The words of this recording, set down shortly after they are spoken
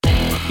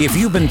If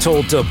you've been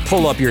told to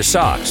pull up your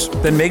socks,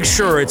 then make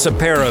sure it's a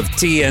pair of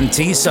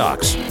TNT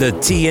socks. The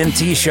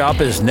TNT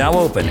shop is now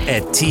open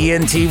at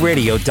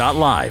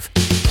tntradio.live.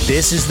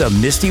 This is the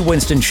Misty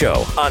Winston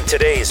Show on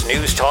today's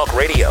News Talk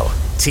Radio,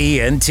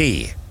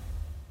 TNT.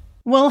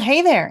 Well,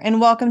 hey there, and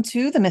welcome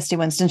to the Misty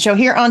Winston Show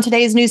here on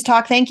today's News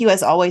Talk. Thank you,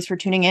 as always, for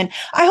tuning in.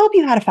 I hope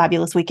you had a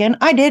fabulous weekend.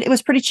 I did. It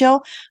was pretty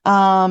chill.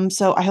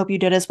 So I hope you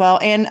did as well.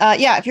 And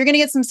if you're going to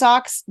get some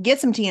socks,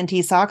 get some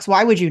TNT socks.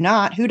 Why would you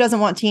not? Who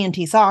doesn't want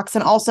TNT socks?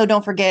 And also,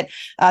 don't forget,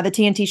 the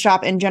TNT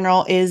shop in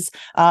general is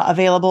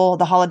available.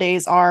 The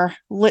holidays are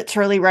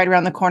literally right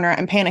around the corner.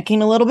 I'm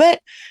panicking a little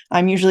bit.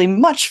 I'm usually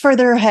much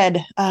further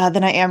ahead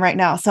than I am right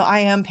now. So I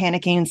am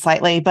panicking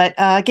slightly, but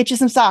get you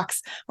some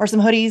socks or some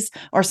hoodies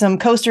or some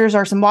coasters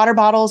or some water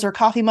bottles or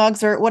coffee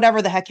mugs or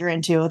whatever the heck you're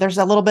into. There's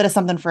a little bit of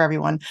something for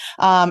everyone.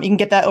 You can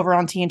get that over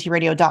on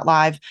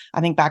tntradio.live,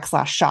 I think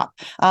 /shop.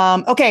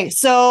 Okay,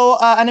 so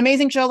an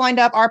amazing show lined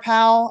up. Our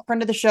pal,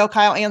 friend of the show,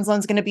 Kyle Anzalone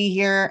is going to be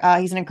here.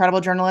 He's an incredible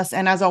journalist.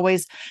 And as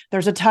always,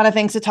 there's a ton of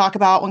things to talk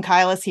about when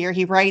Kyle is here.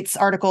 He writes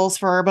articles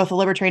for both the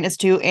Libertarian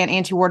Institute and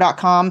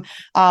antiwar.com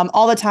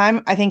all the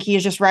time. I think he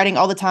is just writing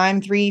all the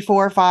time, 3,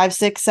 4, 5,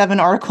 6,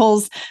 7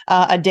 articles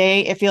a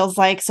day, it feels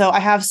like. So I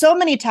have so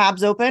many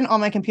tabs open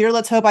on my computer.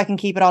 Let's hope I can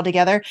keep it all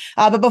together.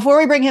 But before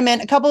we bring him in,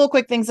 a couple of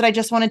quick things that I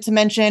just wanted to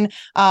mention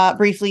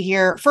briefly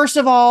here. First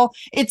of all,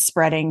 it's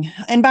spreading.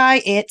 And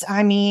by it,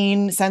 I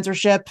mean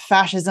censorship,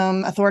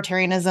 fascism,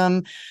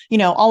 authoritarianism,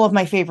 all of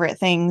my favorite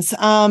things.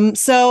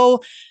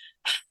 So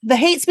the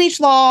hate speech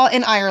law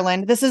in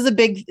Ireland, this is a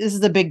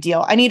big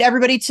deal. I need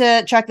everybody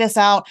to check this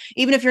out.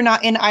 Even if you're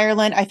not in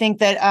Ireland, I think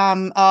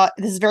that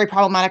this is very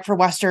problematic for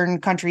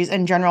Western countries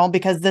in general,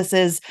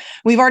 because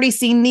we've already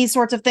seen these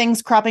sorts of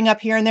things cropping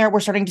up here and there. We're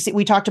starting to see,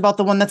 we talked about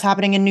the one that's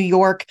happening in New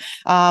York,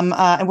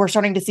 and we're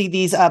starting to see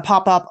these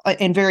pop up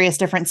in various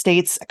different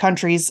states,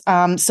 countries.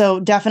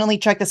 So definitely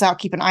check this out.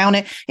 Keep an eye on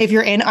it. If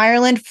you're in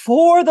Ireland,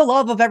 for the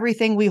love of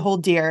everything we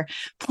hold dear,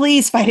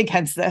 please fight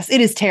against this.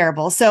 It is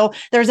terrible. So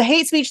there's a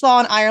hate speech law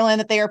in Ireland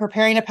that they are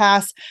preparing to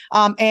pass.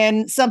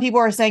 And some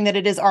people are saying that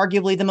it is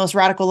arguably the most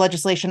radical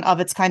legislation of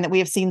its kind that we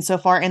have seen so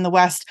far in the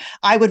West.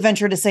 I would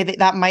venture to say that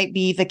that might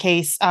be the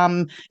case.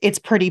 It's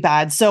pretty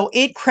bad. So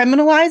it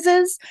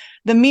criminalizes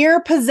the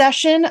mere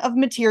possession of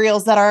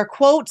materials that are,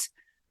 quote,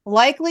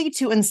 likely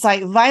to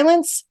incite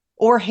violence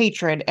or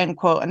hatred, end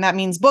quote. And that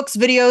means books,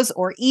 videos,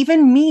 or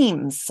even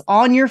memes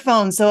on your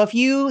phone. So if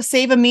you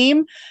save a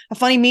meme, a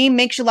funny meme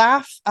makes you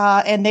laugh,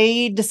 and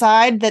they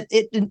decide that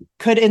it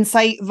could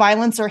incite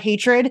violence or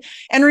hatred.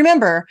 And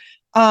remember,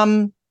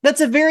 that's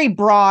a very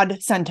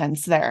broad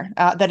sentence there,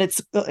 that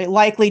it's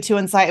likely to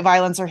incite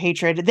violence or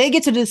hatred. They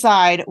get to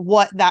decide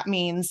what that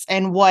means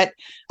and what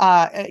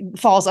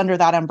falls under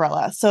that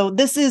umbrella. So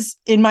this is,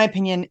 in my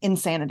opinion,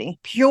 insanity,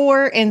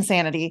 pure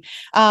insanity.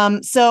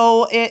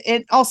 So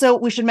it also,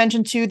 we should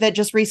mention too, that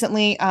just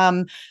recently,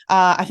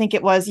 I think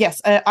it was,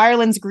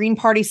 Ireland's Green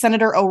Party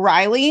Senator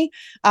O'Reilly,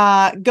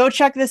 go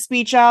check this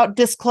speech out.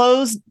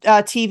 Disclose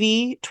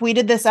TV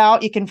tweeted this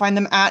out. You can find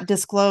them at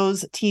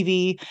Disclose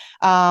TV.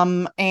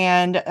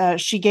 And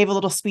she gave a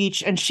little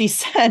speech, and she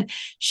said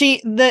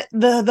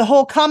the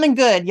whole common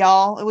good,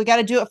 y'all, we got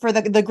to do it for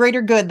the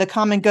greater good, the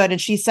common good.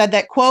 And she said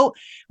that, quote,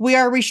 "We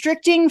are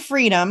restricting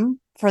freedom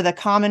for the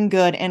common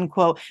good," end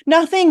quote.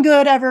 Nothing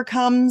good ever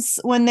comes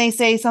when they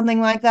say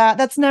something like that.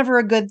 That's never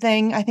a good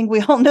thing. I think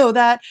we all know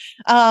that.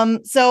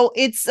 So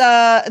it's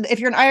if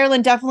you're in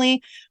Ireland,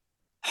 definitely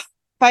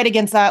fight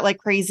against that like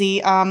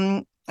crazy.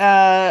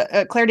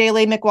 Claire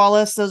Daly, Mick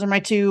Wallace, those are my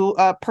two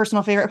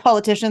personal favorite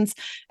politicians.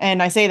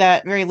 And I say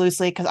that very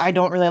loosely because I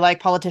don't really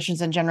like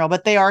politicians in general,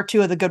 but they are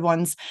two of the good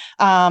ones.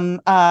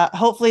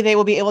 Hopefully they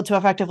will be able to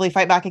effectively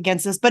fight back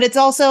against this. But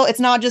it's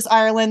not just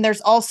Ireland.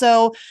 There's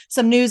also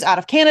some news out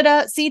of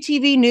Canada.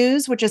 CTV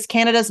News, which is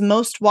Canada's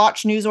most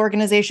watched news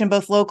organization,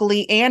 both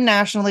locally and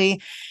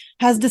nationally,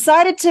 has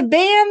decided to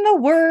ban the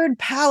word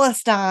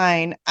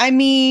Palestine. I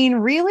mean,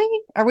 really?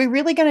 Are we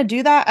really going to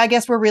do that? I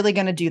guess we're really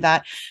going to do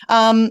that.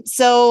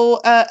 So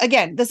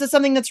again, this is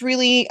something that's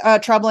really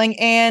troubling.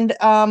 And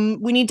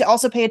we need to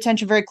also pay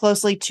attention very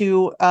closely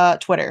to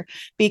Twitter,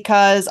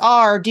 because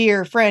our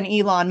dear friend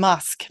Elon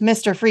Musk,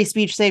 Mr. Free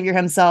Speech Savior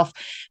himself,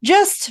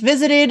 just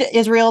visited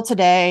Israel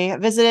today,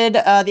 visited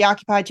the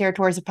occupied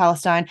territories of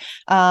Palestine.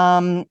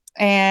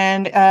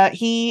 And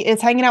he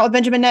is hanging out with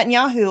Benjamin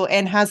Netanyahu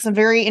and has some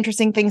very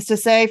interesting things to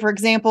say. For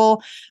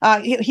example,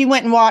 he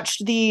went and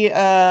watched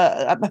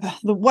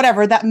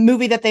that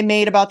movie that they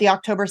made about the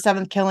October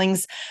 7th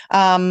killings.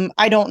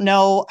 I don't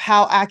know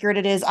how accurate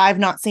it is. I've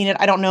not seen it.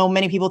 I don't know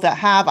many people that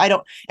have.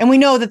 And we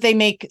know that they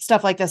make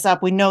stuff like this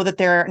up. We know that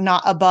they're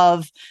not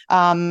above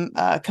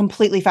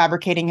completely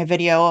fabricating a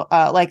video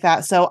like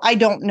that. So I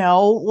don't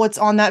know what's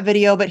on that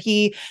video, but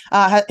he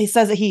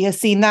says that he has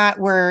seen that,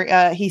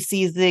 where he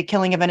sees the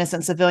killing of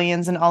innocent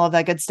civilians and all of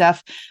that good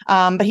stuff.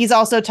 But he's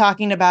also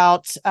talking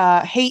about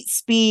hate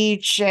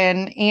speech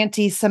and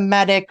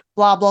anti-Semitic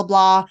blah, blah,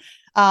 blah.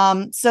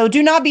 So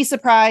do not be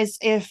surprised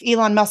if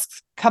Elon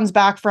Musk comes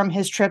back from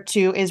his trip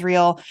to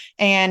Israel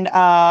and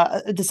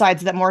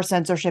decides that more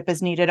censorship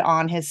is needed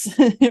on his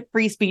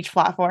free speech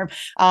platform.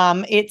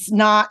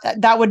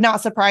 That would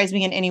not surprise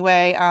me in any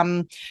way.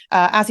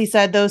 As he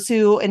said, those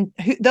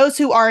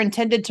who are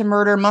intended to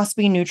murder must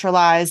be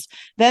neutralized.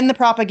 Then the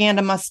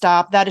propaganda must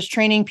stop. That is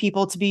training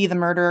people to be the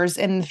murderers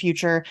in the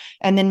future,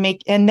 and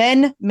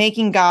then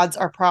making gods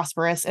are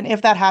prosperous. And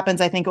if that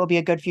happens, I think it will be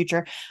a good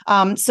future.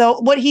 So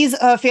what he's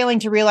failing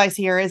to realize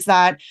here is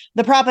that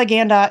the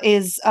propaganda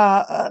is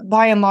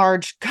by and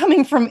large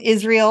coming from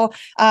Israel.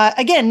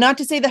 Again, not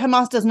to say that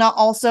Hamas does not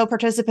also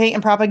participate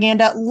in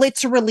propaganda.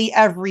 Literally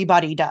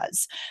everybody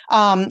does.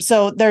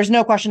 So there's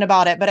no question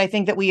about it. But I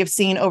think that we have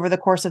seen over the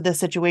course of this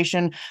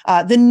situation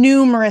the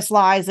numerous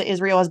lies that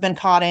Israel has been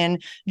caught in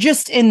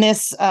just in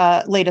this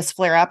latest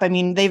flare-up. I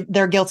mean,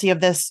 they're guilty of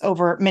this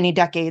over many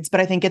decades, but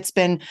I think it's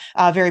been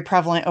very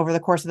prevalent over the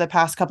course of the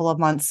past couple of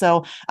months.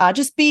 So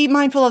just be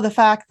mindful of the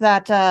fact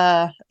that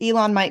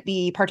Elon might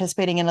be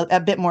participating in a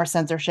bit more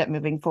censorship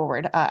moving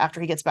forward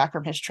after he gets back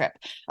from his trip.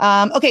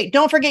 Okay,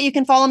 don't forget you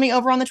can follow me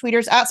over on the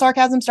tweeters at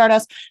Sarcasm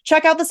Stardust.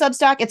 Check out the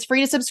Substack. It's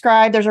free to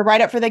subscribe. There's a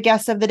write-up for the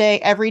guests of the day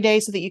every day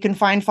so that you can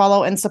find,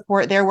 follow, and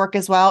support their work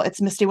as well. It's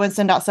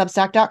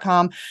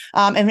mistywinston.substack.com.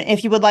 And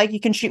if you would like, you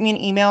can shoot me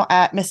an email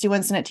at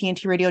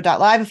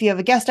mistywinston@tntradio.live. If you have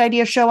a guest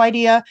idea, show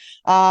idea,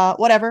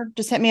 whatever,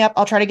 just hit me up.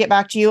 I'll try to get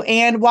back to you.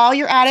 And while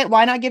you're at it,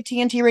 why not give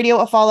TNT Radio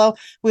a follow?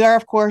 We are,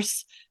 of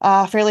course,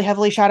 fairly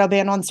heavily shadow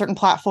banned on certain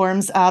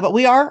platforms, but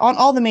we are on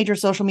all the major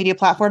social media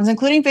platforms,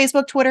 including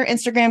Facebook, Twitter,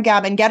 Instagram,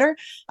 Gab, and Getter.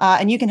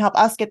 And you can help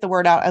us get the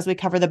word out as we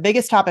cover the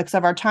biggest topics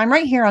of our time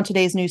right here on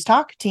today's News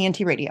Talk,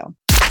 TNT Radio.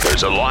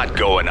 There's a lot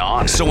going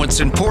on, so it's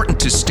important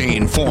to stay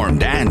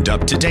informed and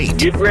up to date.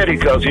 Get ready,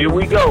 because here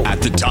we go.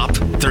 At the top,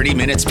 30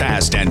 minutes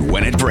past and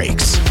when it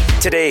breaks.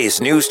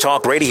 Today's News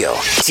Talk Radio,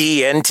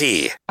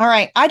 TNT. All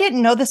right. I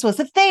didn't know this was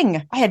a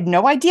thing. I had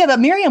no idea, but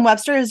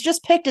Merriam-Webster has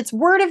just picked its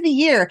word of the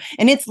year,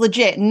 and it's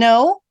legit.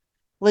 No,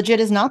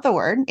 legit is not the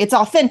word. It's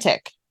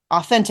authentic.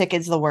 Authentic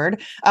is the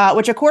word,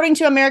 which according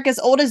to America's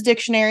oldest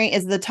dictionary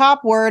is the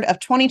top word of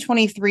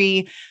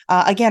 2023.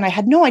 Again, I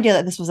had no idea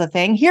that this was a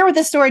thing. Here with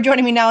this story,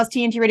 joining me now is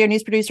TNT Radio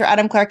news producer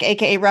Adam Clark,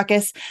 aka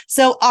Ruckus.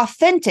 So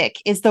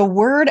authentic is the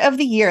word of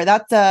the year.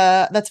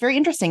 That's very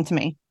interesting to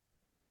me.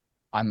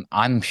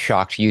 I'm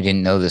shocked you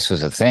didn't know this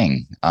was a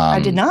thing. I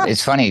did not.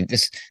 It's funny.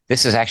 This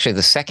is actually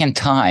the second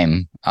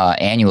time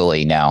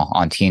annually now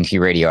on TNT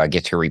Radio I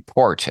get to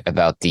report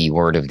about the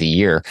word of the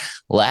year.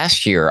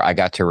 Last year I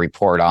got to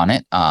report on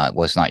it. It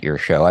was not your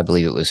show. I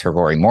believe it was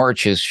Hervori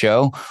Morich's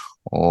show,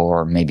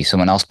 or maybe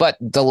someone else. But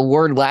the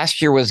word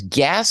last year was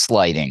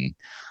gaslighting.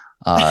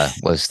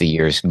 Was the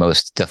year's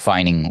most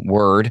defining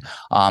word.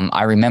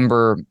 I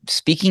remember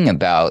speaking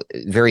about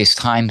various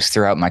times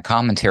throughout my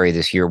commentary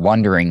this year,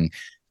 wondering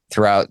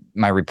throughout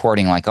my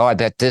reporting, like, oh, I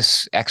bet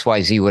this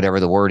XYZ, whatever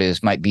the word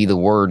is, might be the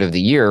word of the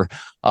year.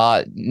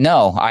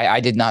 No, I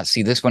did not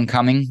see this one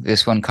coming.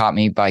 This one caught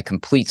me by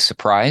complete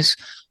surprise.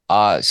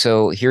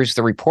 So here's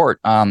the report.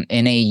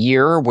 In a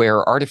year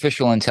where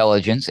artificial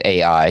intelligence,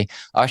 AI,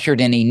 ushered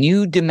in a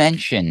new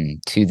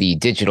dimension to the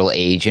digital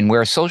age, and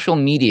where social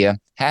media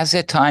has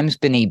at times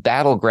been a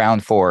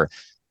battleground for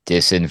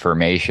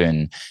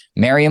disinformation,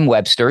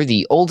 Merriam-Webster,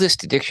 the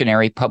oldest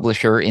dictionary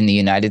publisher in the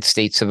United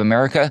States of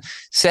America,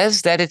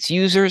 says that its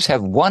users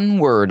have one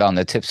word on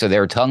the tips of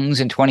their tongues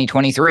in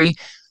 2023: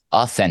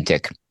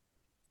 authentic.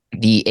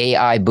 The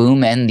AI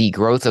boom and the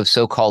growth of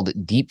so-called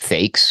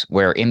deepfakes,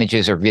 where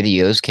images or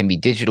videos can be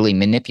digitally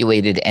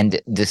manipulated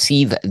and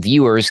deceive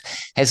viewers,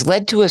 has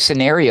led to a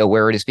scenario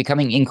where it is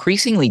becoming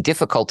increasingly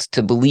difficult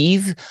to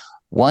believe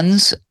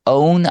one's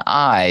own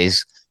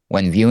eyes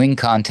when viewing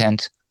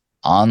content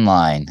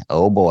online.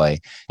 Oh boy.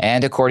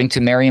 And according to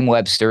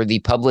Merriam-Webster, the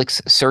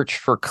public's search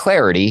for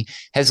clarity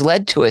has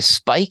led to a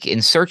spike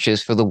in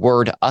searches for the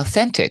word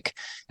authentic,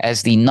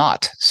 as the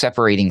knot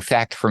separating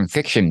fact from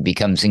fiction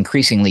becomes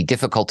increasingly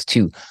difficult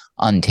to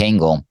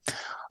untangle.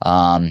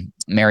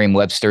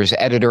 Merriam-Webster's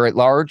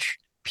editor-at-large,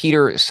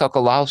 Peter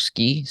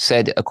Sokolowski,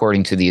 said,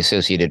 according to the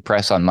Associated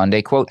Press on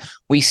Monday, quote,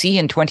 "We see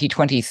in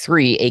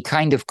 2023 a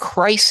kind of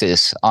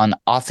crisis on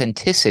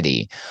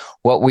authenticity.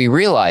 What we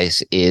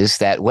realize is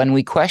that when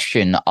we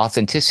question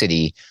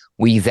authenticity,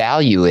 we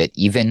value it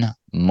even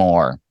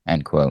more,"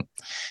 end quote.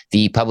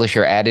 The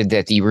publisher added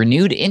that the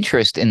renewed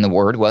interest in the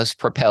word was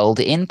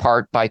propelled in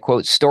part by,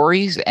 quote,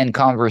 "stories and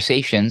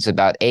conversations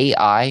about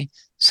AI,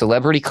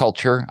 celebrity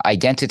culture,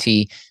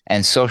 identity,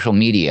 and social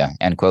media,"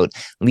 end quote,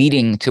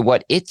 leading to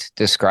what it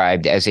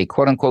described as a,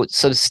 quote unquote,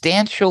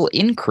 "substantial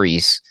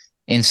increase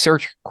in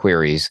search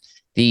queries."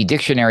 The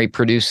dictionary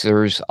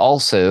producers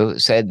also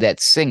said that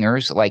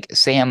singers like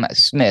Sam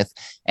Smith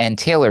and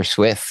Taylor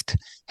Swift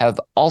have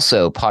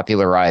also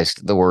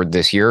popularized the word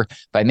this year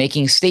by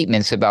making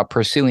statements about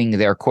pursuing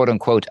their, quote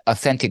unquote,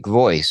 "authentic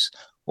voice,"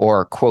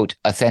 or, quote,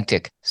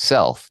 "authentic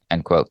self,"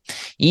 end quote.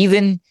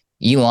 Even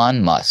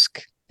Elon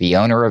Musk, the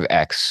owner of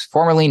X,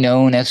 formerly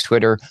known as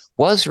Twitter,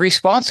 was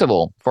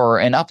responsible for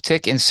an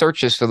uptick in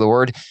searches for the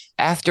word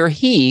after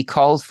he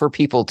called for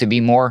people to be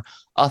more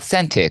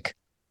authentic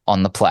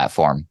on the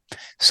platform.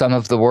 Some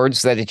of the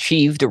words that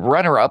achieved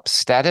runner-up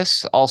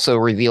status also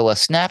reveal a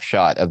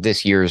snapshot of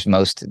this year's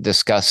most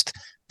discussed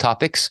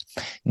topics.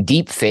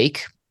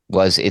 Deepfake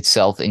was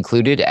itself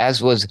included,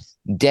 as was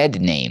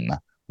dead name,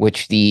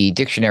 which the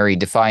dictionary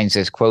defines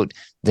as, quote,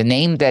 the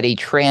name that a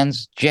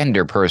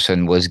transgender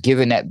person was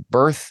given at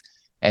birth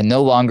and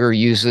no longer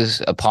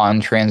uses upon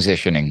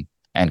transitioning,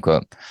 end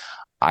quote.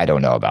 I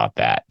don't know about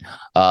that.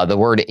 The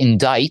word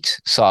indict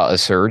saw a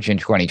surge in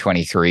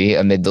 2023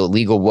 amid the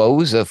legal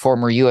woes of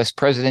former U.S.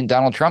 President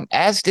Donald Trump,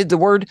 as did the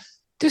word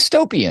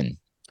dystopian.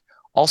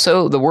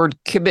 Also, the word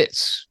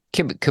kibbutz,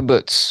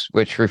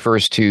 which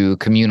refers to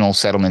communal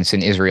settlements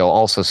in Israel,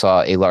 also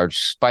saw a large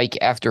spike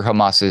after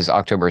Hamas's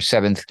October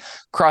 7th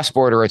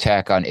cross-border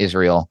attack on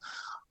Israel.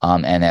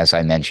 And as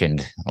I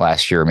mentioned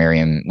last year,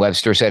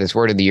 Merriam-Webster said its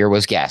word of the year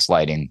was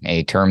gaslighting,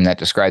 a term that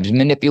describes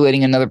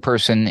manipulating another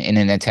person in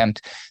an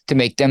attempt to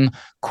make them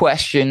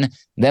question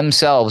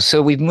themselves.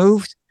 So we've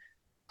moved.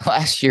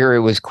 Last year,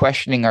 it was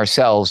questioning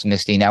ourselves,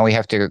 Misty. Now we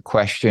have to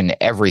question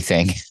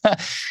everything.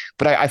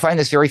 But I find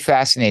this very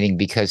fascinating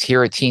because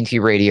here at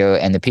TNT Radio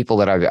and the people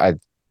that I've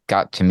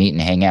got to meet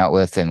and hang out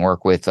with and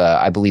work with,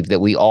 I believe that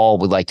we all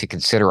would like to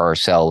consider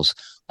ourselves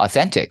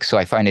authentic. So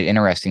I find it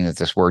interesting that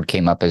this word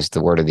came up as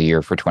the word of the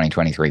year for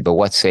 2023. But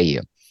what say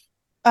you?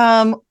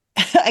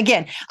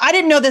 Again, I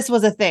didn't know this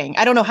was a thing.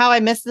 I don't know how I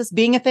missed this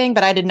being a thing,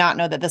 but I did not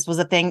know that this was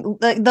a thing.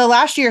 The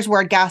last year's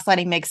word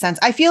gaslighting makes sense.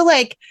 I feel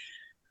like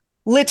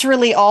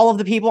literally all of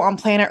the people on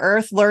planet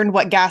Earth learned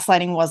what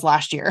gaslighting was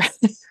last year.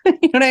 You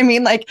know what I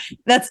mean? Like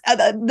that's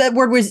that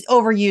word was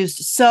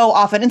overused so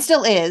often and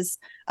still is.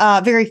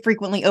 Very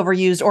frequently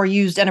overused or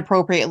used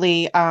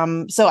inappropriately.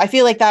 So I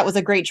feel like that was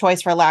a great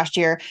choice for last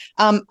year.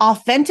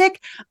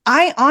 Authentic,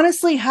 I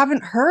honestly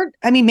haven't heard.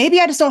 I mean, maybe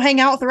I just don't hang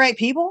out with the right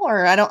people,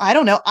 or I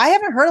don't know. I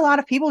haven't heard a lot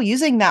of people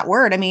using that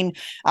word. I mean,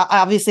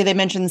 obviously they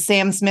mentioned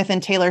Sam Smith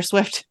and Taylor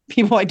Swift,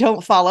 people I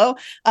don't follow.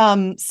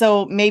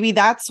 So maybe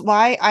that's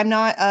why I'm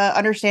not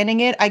understanding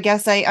it. I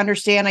guess I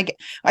understand.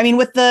 I mean,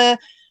 with the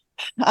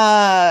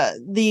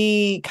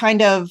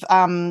kind of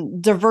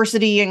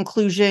diversity,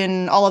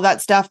 inclusion, all of that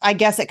stuff, I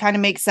guess it kind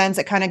of makes sense.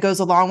 It kind of goes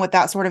along with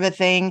that sort of a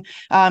thing,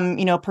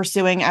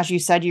 pursuing, as you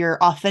said,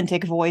 your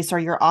authentic voice or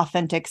your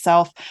authentic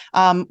self,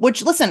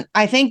 which, listen,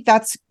 I think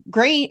that's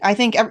great. I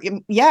think,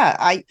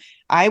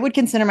 I would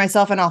consider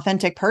myself an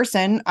authentic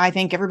person. I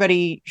think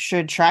everybody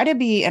should try to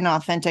be an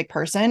authentic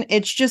person.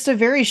 It's just a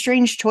very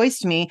strange choice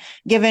to me,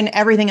 given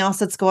everything else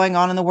that's going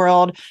on in the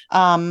world.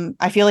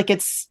 I feel like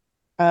it's,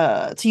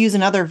 to use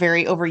another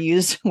very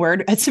overused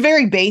word, it's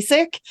very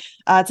basic.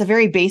 It's a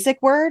very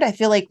basic word. I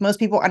feel like most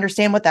people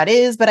understand what that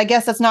is, but I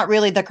guess that's not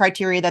really the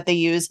criteria that they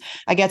use.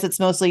 I guess it's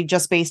mostly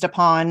just based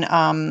upon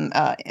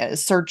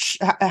search,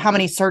 how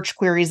many search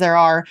queries there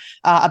are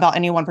about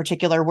any one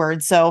particular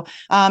word. So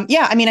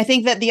I mean, I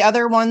think that the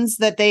other ones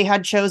that they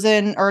had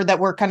chosen or that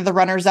were kind of the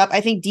runners up, I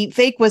think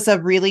deepfake was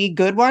a really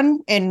good one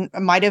and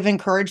might have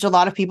encouraged a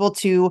lot of people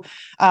to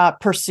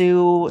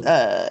pursue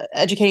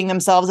educating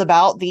themselves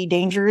about the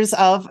dangers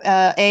of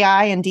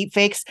AI and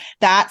deepfakes.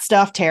 That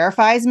stuff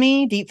terrifies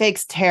me.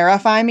 Deepfakes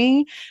terrify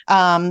me.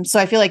 So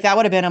I feel like that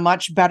would have been a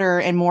much better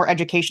and more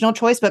educational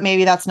choice, but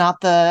maybe that's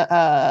not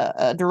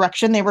the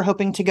direction they were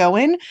hoping to go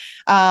in.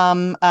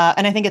 And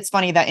I think it's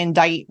funny that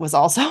indict was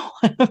also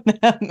one of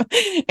them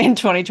in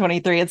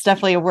 2023. It's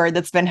definitely a word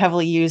that's been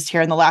heavily used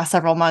here in the last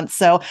several months.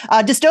 So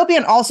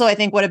dystopian also, I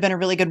think, would have been a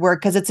really good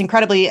word because it's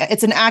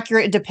an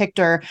accurate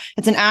depictor.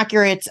 It's an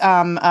accurate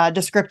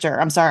descriptor,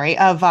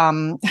 of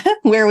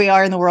where we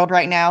are in the world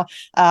right now,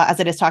 as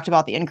it is talked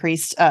about the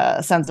increased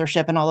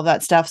censorship and all of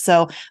that stuff.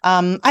 So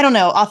I don't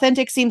know.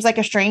 Authentic seems like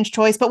a strange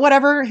choice, but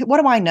whatever.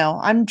 What do I know?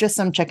 I'm just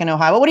some chick in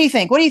Ohio. What do you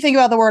think? What do you think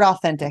about the word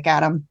authentic,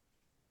 Adam?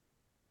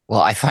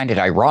 Well, I find it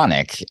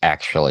ironic,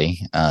 actually,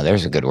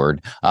 there's a good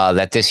word,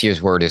 that this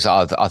year's word is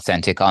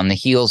authentic on the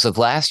heels of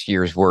last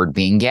year's word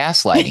being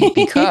gaslighting,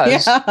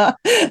 because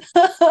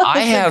I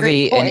have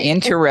an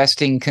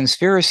interesting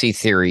conspiracy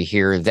theory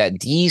here that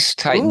these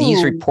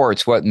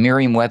reports, what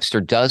Merriam-Webster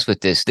does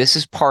with this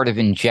is part of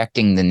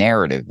injecting the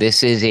narrative.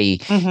 This is a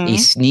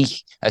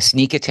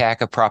sneak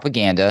attack of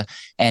propaganda,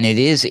 and it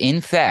is,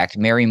 in fact,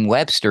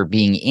 Merriam-Webster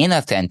being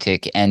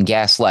inauthentic and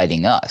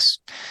gaslighting us.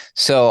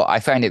 So I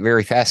find it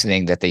very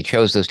fascinating that they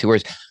chose those two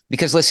words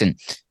because, listen,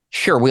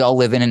 sure, we all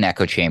live in an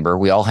echo chamber.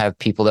 We all have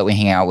people that we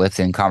hang out with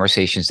and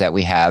conversations that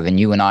we have. And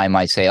you and I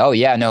might say, oh,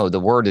 yeah, no, the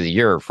word of the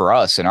year for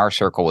us in our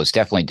circle was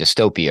definitely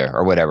dystopia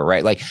or whatever,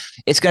 right? Like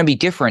it's going to be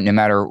different no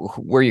matter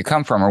where you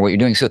come from or what you're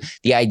doing. So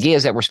the idea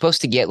is that we're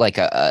supposed to get like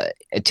a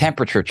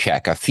temperature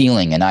check, a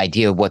feeling, an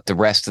idea of what the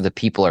rest of the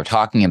people are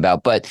talking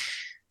about. But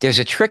there's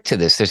a trick to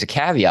this. There's a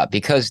caveat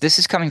because this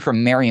is coming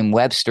from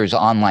Merriam-Webster's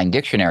online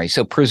dictionary.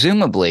 So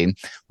presumably,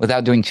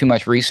 without doing too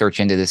much research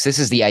into this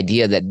is the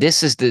idea that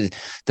this is the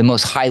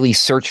most highly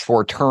searched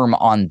for term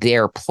on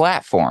their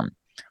platform,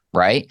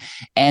 right?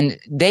 And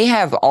they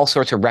have all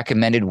sorts of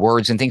recommended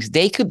words and things.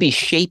 They could be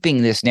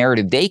shaping this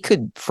narrative. They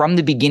could, from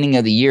the beginning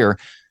of the year,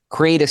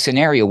 create a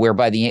scenario where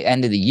by the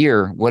end of the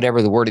year,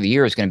 whatever the word of the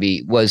year is going to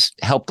be was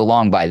helped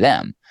along by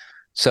them.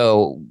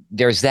 So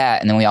there's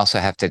that. And then we also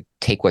have to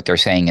take what they're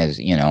saying as,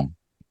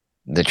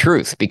 the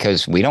truth,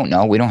 because we don't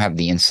know. We don't have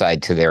the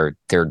inside to their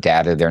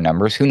data, their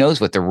numbers. Who knows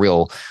what the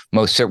real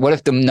what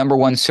if the number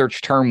one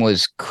search term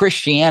was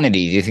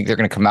Christianity? Do you think they're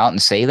going to come out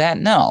and say that?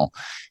 No.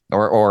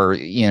 Or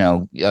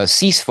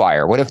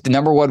ceasefire. What if the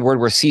number one word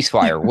were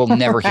ceasefire? We'll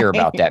never hear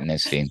about that,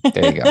 Misty.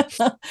 There you go.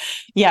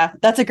 Yeah,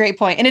 that's a great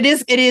point. And it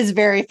is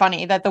very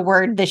funny that the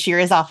word this year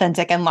is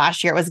authentic and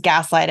last year it was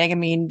gaslighting. I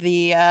mean,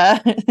 the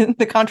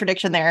the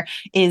contradiction there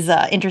is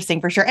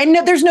interesting for sure.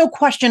 And there's no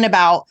question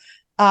about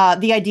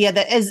the idea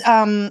that as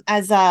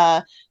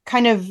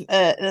kind of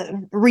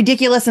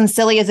ridiculous and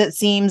silly as it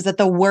seems that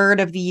the word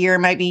of the year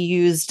might be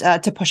used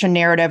to push a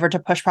narrative or to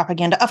push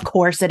propaganda. Of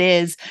course it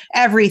is.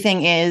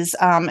 Everything is.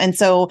 And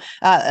so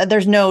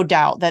there's no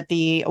doubt that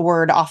the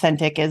word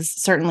authentic is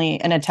certainly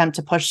an attempt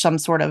to push some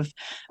sort of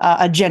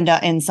agenda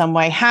in some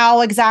way.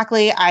 How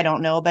exactly? I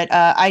don't know. But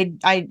I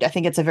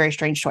think it's a very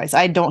strange choice.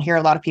 I don't hear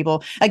a lot of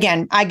people.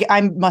 Again,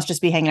 I must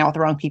just be hanging out with the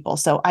wrong people.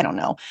 So I don't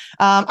know.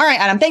 All right,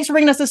 Adam, thanks for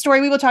bringing us this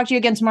story. We will talk to you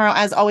again tomorrow.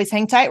 As always,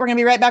 hang tight. We're going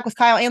to be right back with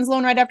Kyle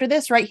Anzalone right after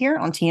this, right here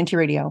on TNT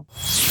Radio.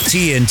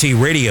 TNT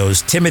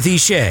Radio's Timothy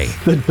Shea.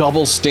 The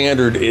double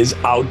standard is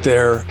out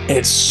there.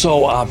 It's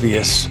so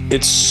obvious.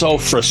 It's so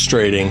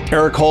frustrating.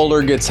 Eric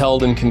Holder gets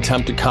held in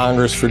contempt of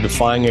Congress for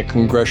defying a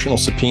congressional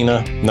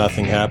subpoena.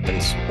 Nothing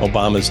happens.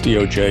 Obama's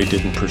DOJ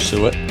didn't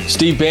pursue it.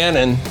 Steve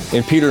Bannon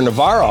and Peter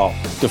Navarro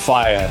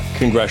defy a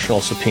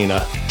congressional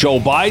subpoena. Joe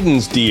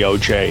Biden's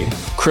DOJ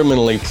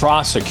criminally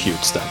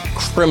prosecutes them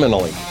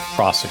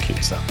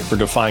for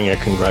defying a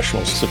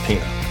congressional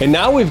subpoena. And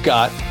now we've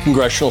got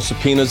congressional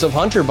subpoenas of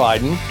Hunter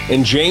Biden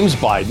and James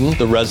Biden,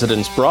 the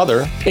resident's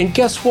brother. And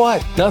guess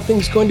what?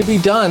 Nothing's going to be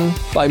done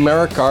by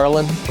Merrick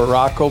Garland,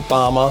 Barack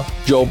Obama,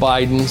 Joe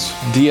Biden's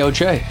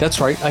DOJ. That's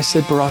right, I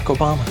said Barack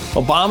Obama.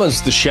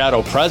 Obama's the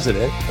shadow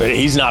president.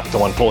 He's not the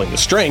one pulling the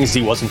strings.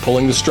 He wasn't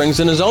pulling the strings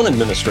in his own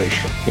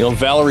administration.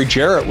 Valerie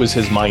Jarrett was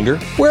his minder.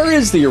 Where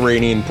is the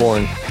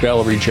Iranian-born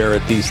Valerie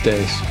Jarrett these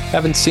days?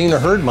 Haven't seen or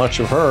heard much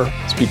of her.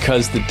 It's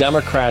because the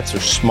Democrats are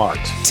smart.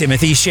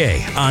 Timothy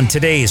Shea on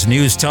today's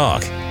News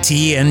Talk,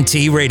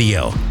 TNT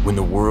Radio. When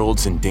the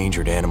world's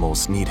endangered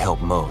animals need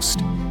help most,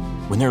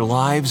 when their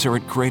lives are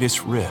at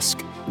greatest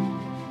risk,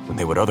 when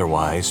they would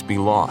otherwise be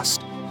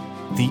lost,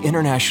 the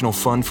International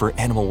Fund for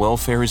Animal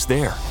Welfare is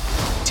there,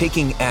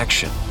 taking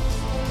action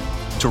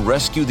to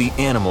rescue the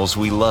animals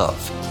we love,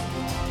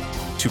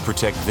 to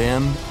protect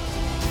them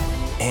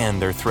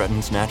and their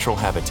threatened natural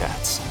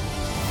habitats.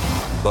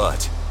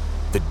 But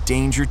the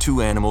danger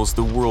to animals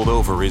the world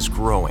over is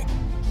growing,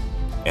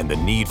 and the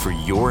need for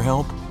your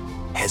help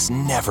has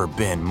never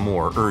been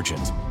more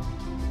urgent.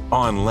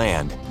 On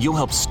land, you'll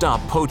help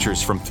stop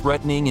poachers from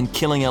threatening and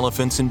killing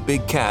elephants and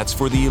big cats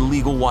for the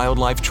illegal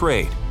wildlife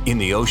trade. In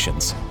the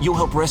oceans, you'll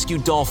help rescue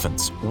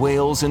dolphins,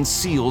 whales, and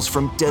seals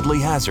from deadly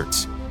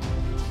hazards.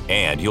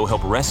 And you'll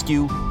help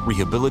rescue,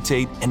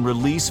 rehabilitate, and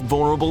release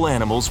vulnerable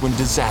animals when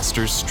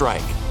disasters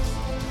strike.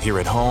 Here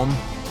at home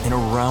and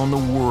around the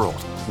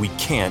world, we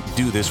can't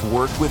do this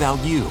work without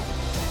you.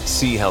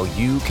 See how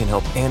you can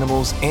help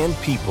animals and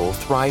people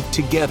thrive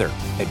together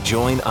at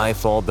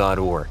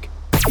joinifall.org.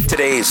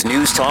 Today's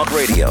News Talk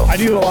Radio. I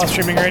do a lot of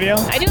streaming radio.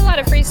 I do a lot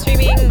of free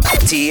streaming.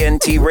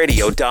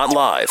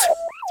 TNTRadio.live.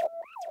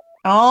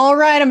 All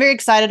right, I'm very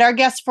excited. Our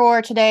guest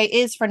for today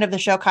is friend of the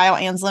show, Kyle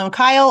Anzalone.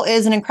 Kyle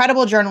is an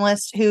incredible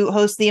journalist who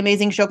hosts the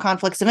amazing show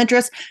Conflicts of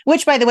Interest,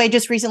 which, by the way,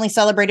 just recently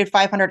celebrated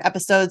 500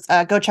 episodes.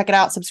 Go check it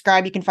out,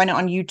 subscribe. You can find it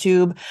on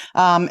YouTube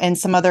and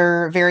some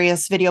other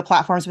various video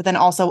platforms, but then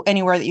also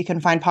anywhere that you can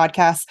find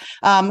podcasts.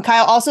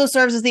 Kyle also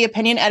serves as the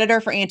opinion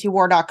editor for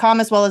antiwar.com,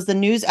 as well as the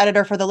news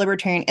editor for the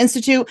Libertarian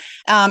Institute.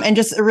 And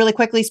just really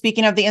quickly,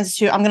 speaking of the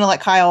Institute, I'm going to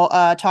let Kyle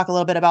talk a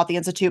little bit about the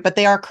Institute, but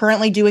they are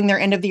currently doing their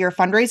end of the year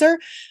fundraiser.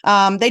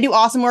 They do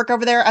awesome work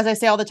over there. As I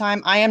say all the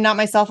time, I am not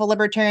myself a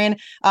libertarian.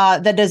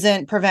 That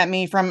doesn't prevent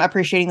me from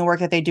appreciating the work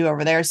that they do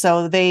over there.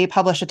 So they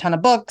publish a ton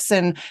of books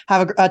and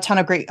have a ton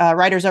of great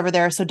writers over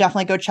there. So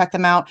definitely go check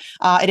them out.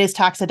 It is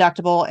tax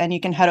deductible, and you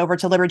can head over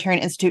to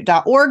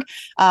libertarianinstitute.org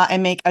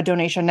and make a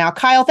donation now.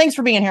 Kyle, thanks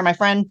for being here, my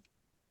friend.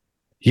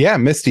 Yeah,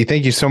 Misty,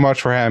 thank you so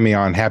much for having me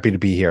on. Happy to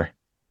be here.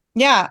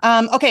 Yeah.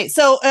 Okay.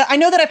 So I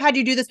know that I've had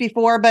you do this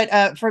before,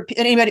 but for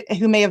anybody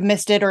who may have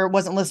missed it or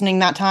wasn't listening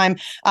that time,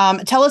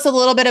 tell us a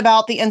little bit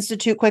about the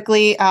Institute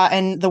quickly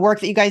and the work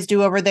that you guys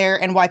do over there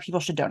and why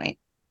people should donate.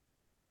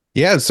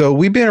 Yeah, so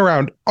we've been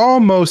around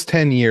almost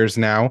 10 years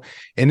now.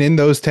 And in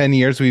those 10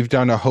 years, we've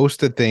done a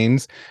host of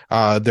things.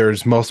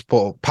 There's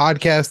multiple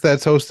podcasts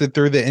that's hosted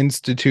through the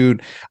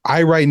Institute.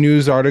 I write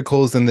news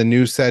articles in the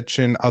news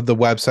section of the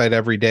website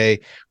every day.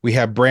 We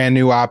have brand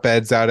new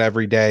op-eds out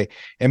every day.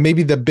 And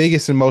maybe the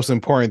biggest and most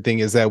important thing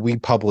is that we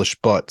publish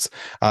books.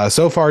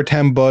 So far,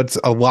 10 books.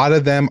 A lot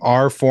of them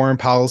are foreign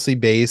policy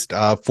based,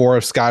 4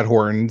 of Scott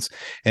Horton's.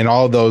 And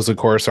all of those, of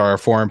course, are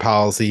foreign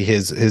policy.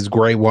 His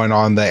great one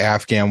on the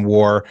Afghan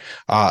war,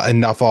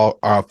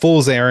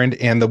 Fool's Errand,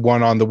 and the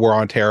one on the War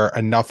on Terror,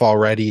 Enough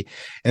Already.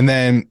 And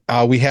then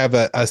we have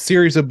a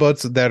series of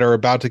books that are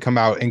about to come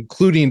out,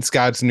 including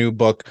Scott's new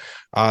book,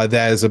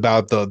 that is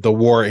about the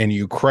war in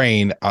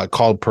Ukraine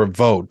called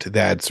Provoked.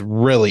 That's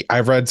really,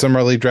 I've read some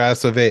early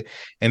drafts of it,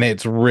 and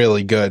it's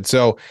really good.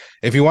 So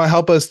if you want to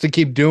help us to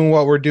keep doing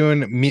what we're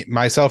doing,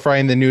 myself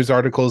writing the news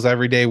articles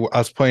every day,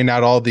 us putting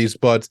out all these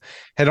books,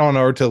 head on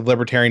over to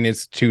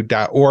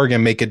libertarianinstitute.org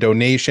and make a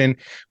donation.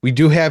 We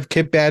do have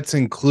kitbats,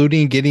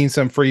 including getting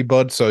some free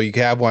books. So you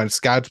can have one,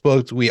 Scott's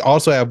books. We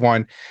also have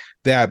one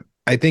that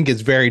I think is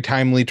very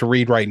timely to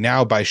read right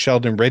now by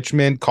Sheldon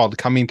Richman called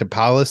Coming to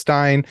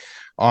Palestine,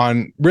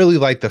 on really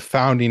like the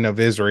founding of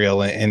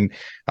Israel and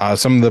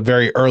some of the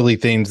very early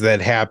things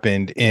that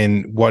happened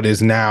in what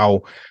is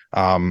now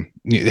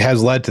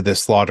has led to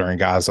this slaughter in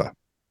Gaza.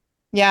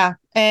 Yeah.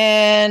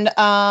 And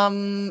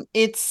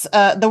it's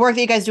the work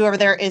that you guys do over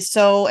there is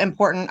so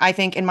important, I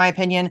think, in my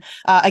opinion.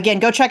 Again,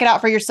 go check it out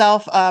for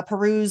yourself.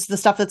 Peruse the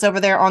stuff that's over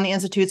there on the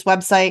Institute's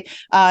website.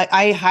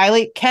 I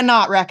highly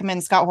cannot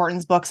recommend Scott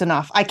Horton's books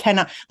enough. I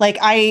cannot. Like,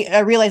 I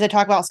realize I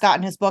talk about Scott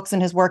and his books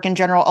and his work in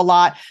general a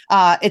lot.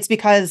 It's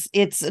because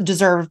it's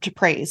deserved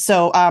praise.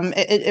 So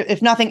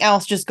if nothing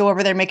else, just go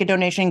over there, make a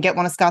donation, get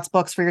one of Scott's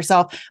books for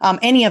yourself.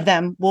 Any of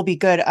them will be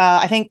good.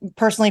 I think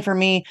personally for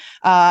me,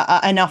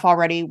 Enough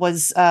Already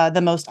was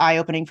the most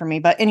eye-opening for me,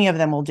 but any of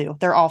them will do.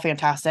 They're all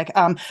fantastic.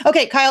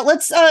 Okay, Kyle,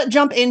 let's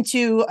jump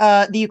into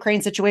the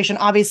Ukraine situation.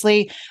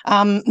 Obviously,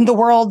 the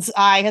world's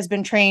eye has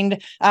been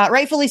trained,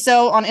 rightfully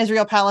so, on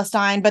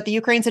Israel-Palestine, but the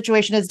Ukraine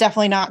situation has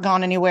definitely not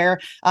gone anywhere.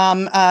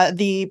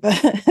 The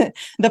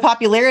the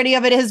popularity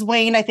of it has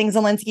waned. I think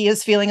Zelensky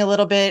is feeling a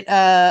little bit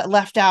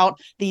left out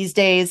these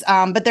days,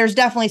 but there's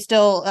definitely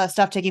still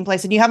stuff taking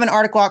place. And you have an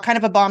article out, kind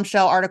of a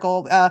bombshell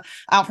article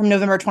out from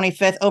November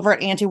 25th over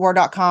at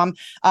antiwar.com.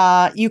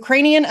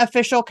 Ukrainian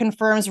official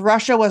confirms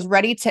Russia was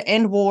ready to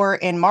end war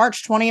in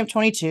March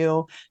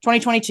 2022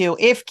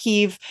 if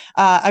Kyiv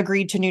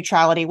agreed to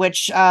neutrality,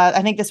 which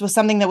I think this was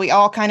something that we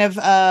all kind of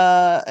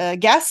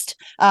guessed.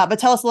 But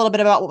tell us a little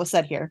bit about what was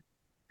said here.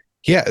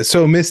 Yeah.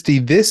 So, Misty,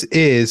 this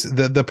is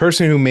the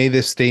person who made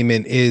this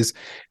statement is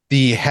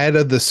the head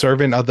of the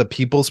Servant of the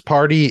People's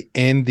Party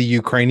in the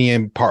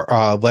Ukrainian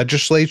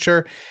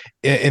legislature.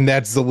 And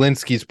that's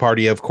Zelensky's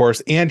party, of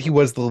course. And he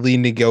was the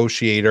lead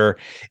negotiator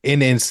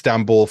in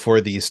Istanbul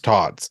for these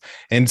talks.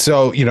 And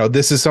so,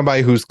 this is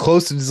somebody who's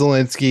close to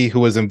Zelensky,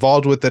 who was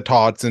involved with the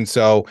talks. And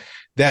so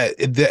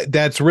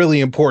that's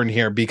really important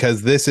here,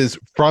 because this is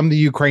from the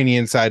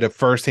Ukrainian side of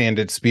firsthand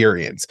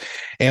experience.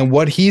 And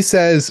what he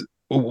says,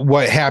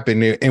 what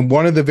happened, and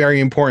one of the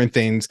very important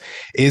things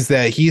is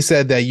that he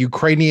said that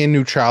Ukrainian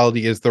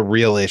neutrality is the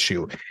real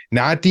issue,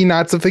 not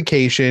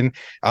denazification.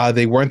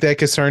 They weren't that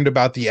concerned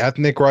about the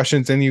ethnic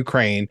Russians in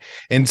Ukraine.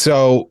 And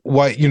so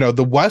what,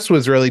 the West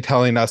was really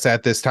telling us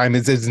at this time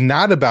is it's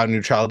not about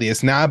neutrality.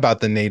 It's not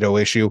about the NATO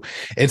issue.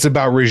 It's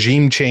about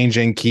regime change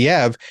in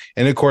Kiev.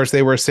 And of course,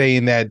 they were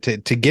saying that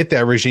to get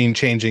that regime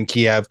change in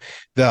Kiev,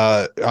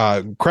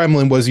 the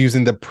Kremlin was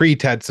using the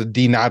pretext of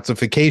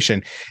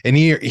denazification. And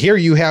here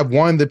you have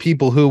one of the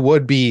people who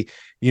would be,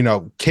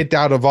 kicked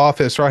out of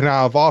office, run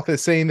out of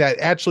office, saying that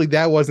actually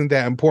that wasn't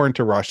that important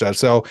to Russia.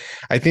 So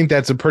I think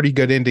that's a pretty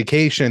good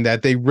indication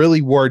that they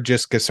really were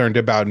just concerned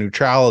about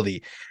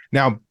neutrality.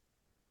 Now,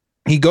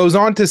 he goes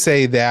on to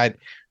say that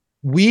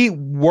we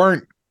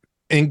weren't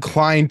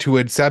inclined to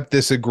accept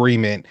this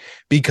agreement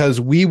because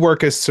we were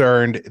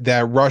concerned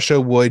that Russia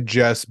would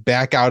just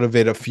back out of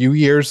it a few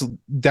years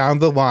down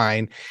the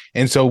line.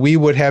 And so we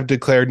would have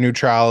declared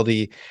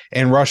neutrality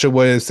and Russia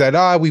would have said,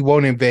 we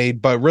won't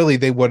invade, but really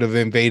they would have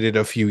invaded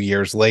a few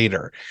years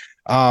later.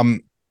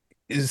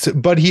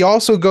 But he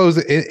also goes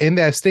in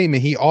that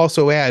statement, he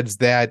also adds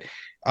that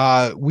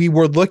we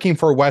were looking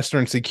for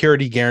Western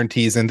security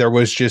guarantees and there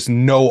was just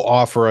no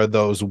offer of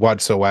those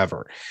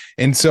whatsoever.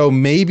 And so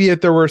maybe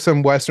if there were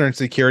some Western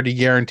security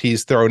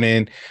guarantees thrown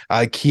in,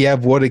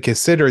 Kiev would have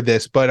considered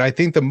this. But I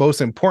think the most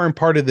important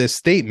part of this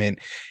statement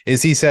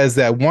is he says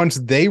that once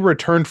they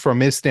returned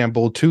from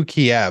Istanbul to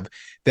Kiev,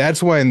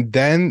 that's when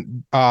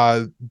then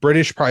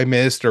British Prime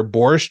Minister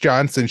Boris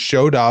Johnson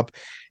showed up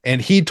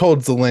and he told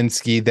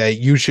Zelensky that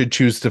you should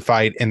choose to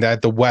fight and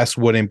that the West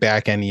wouldn't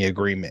back any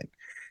agreement.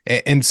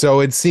 And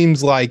so it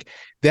seems like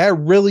that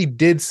really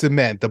did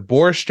cement, the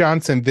Boris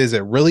Johnson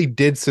visit really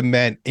did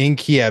cement in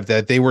Kiev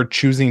that they were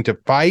choosing to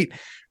fight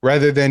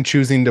rather than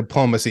choosing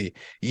diplomacy.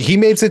 He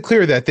makes it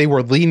clear that they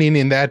were leaning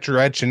in that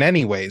direction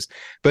anyways.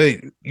 But,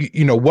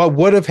 what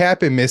would have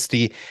happened,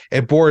 Misty,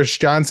 if Boris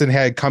Johnson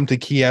had come to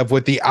Kiev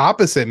with the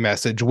opposite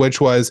message,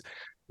 which was,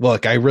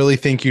 look, I really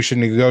think you should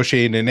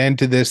negotiate an end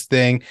to this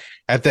thing.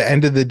 At the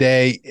end of the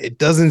day, it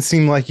doesn't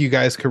seem like you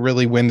guys could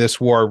really win this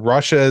war.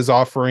 Russia is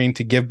offering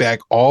to give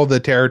back all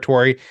the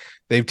territory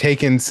they've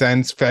taken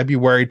since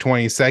February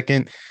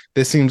 22nd.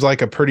 This seems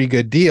like a pretty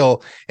good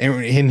deal.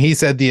 And he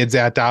said the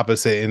exact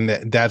opposite,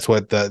 and that's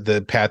what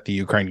the path the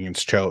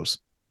Ukrainians chose.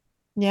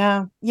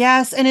 Yeah.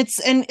 Yes.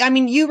 And I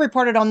mean, you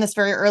reported on this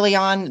very early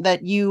on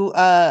that you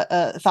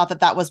thought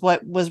that was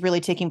what was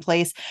really taking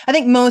place. I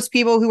think most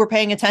people who were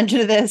paying attention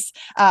to this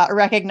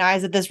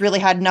recognize that this really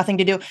had nothing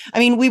to do. I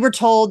mean, we were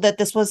told that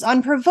this was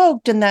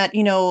unprovoked and that,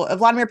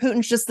 Vladimir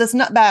Putin's just this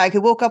nutbag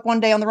who woke up one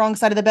day on the wrong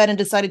side of the bed and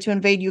decided to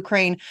invade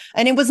Ukraine.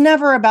 And it was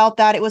never about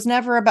that. It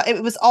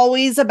was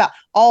always about,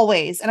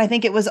 and I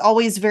think it was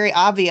always very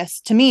obvious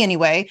to me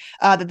anyway,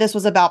 that this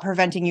was about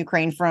preventing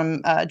Ukraine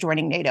from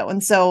joining NATO.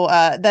 And so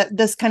that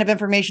this kind of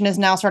information is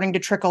now starting to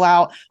trickle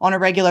out on a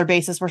regular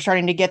basis. We're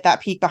starting to get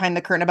that peek behind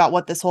the curtain about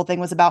what this whole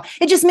thing was about.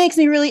 It just makes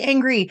me really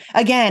angry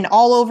again,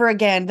 all over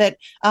again, that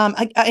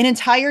an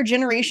entire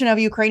generation of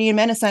Ukrainian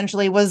men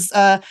essentially was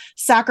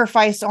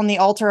sacrificed on the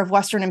altar of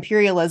Western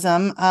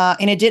imperialism.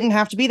 And it didn't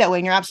have to be that way.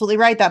 And you're absolutely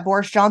right. That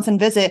Boris Johnson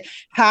visit,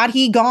 had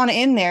he gone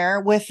in there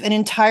with an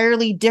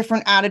entirely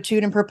different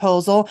attitude and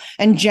proposal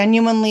and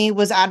genuinely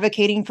was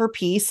advocating for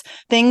peace,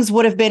 things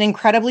would have been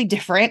incredibly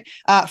different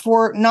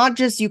for not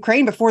just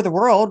Ukraine, but for the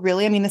world,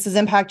 really. I mean, this has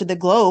impacted the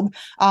globe,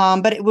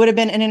 but it would have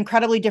been an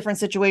incredibly different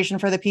situation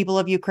for the people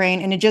of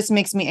Ukraine. And it just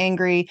makes me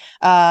angry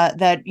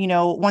that,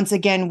 once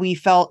again, we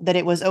felt that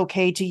it was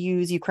okay to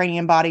use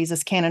Ukrainian bodies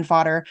as cannon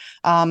fodder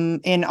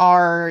in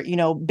our,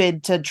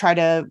 bid to try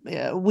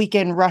to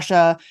weaken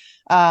Russia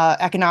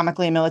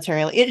economically and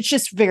militarily. It's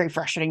just very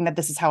frustrating that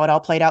this is how it all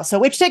played out. So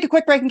we should take a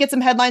quick break and get some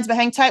headlines, but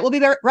hang tight. We'll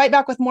be right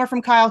back with more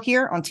from Kyle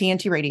here on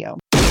TNT Radio.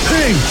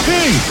 Hey,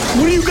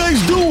 what are you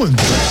guys doing?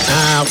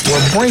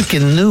 We're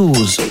breaking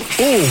news.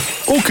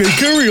 Oh, okay,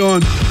 carry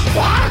on.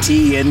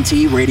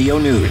 TNT Radio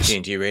News.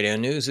 TNT Radio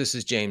News, this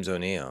is James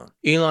O'Neill.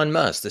 Elon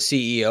Musk, the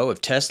CEO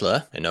of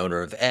Tesla and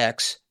owner of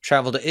X,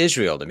 traveled to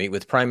Israel to meet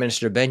with Prime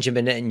Minister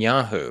Benjamin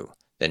Netanyahu,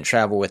 then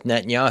traveled with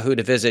Netanyahu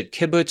to visit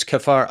Kibbutz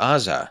Kfar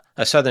Aza,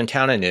 a southern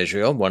town in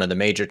Israel, one of the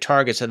major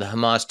targets of the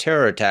Hamas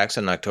terror attacks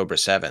on October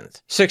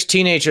 7th. 6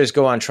 teenagers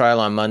go on trial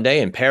on Monday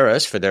in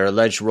Paris for their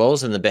alleged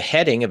roles in the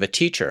beheading of a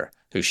teacher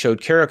who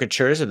showed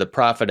caricatures of the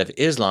Prophet of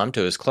Islam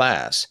to his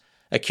class,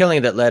 a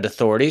killing that led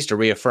authorities to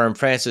reaffirm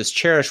France's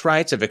cherished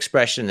rights of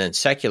expression and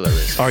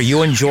secularism. Are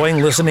you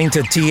enjoying listening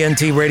to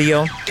TNT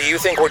Radio? Do you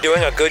think we're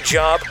doing a good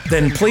job?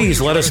 Then please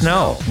let us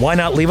know. Why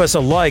not leave us a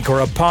like or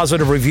a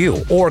positive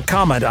review or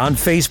comment on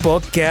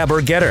Facebook, Gab,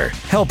 or Getter?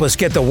 Help us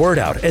get the word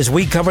out as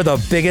we cover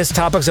the biggest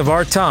topics of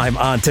our time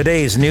on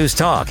today's News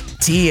Talk,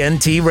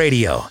 TNT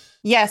Radio.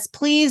 Yes,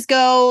 please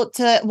go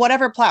to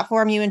whatever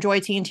platform you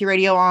enjoy TNT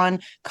Radio on,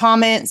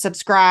 comment,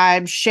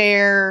 subscribe,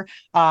 share,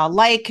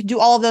 do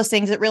all of those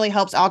things. It really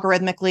helps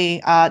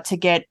algorithmically to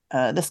get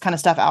this kind of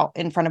stuff out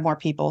in front of more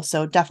people.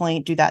 So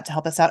definitely do that to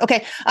help us out.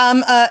 Okay,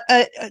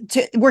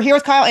 we're here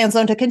with Kyle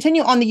Anzalone to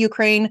continue on the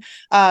Ukraine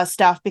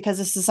stuff, because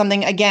this is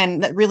something, again,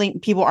 that really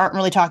people aren't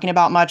really talking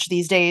about much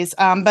these days.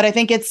 But I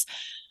think it's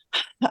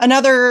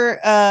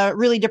another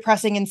really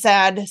depressing and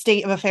sad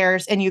state of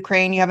affairs in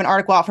Ukraine. You have an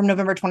article out from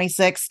November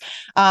 26th.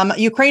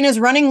 Ukraine is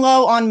running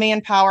low on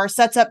manpower,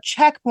 sets up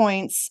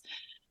checkpoints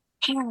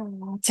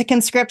to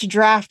conscript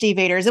draft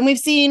evaders. And we've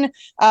seen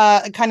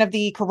kind of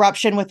the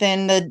corruption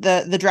within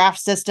the draft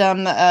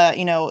system.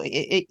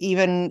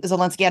 Even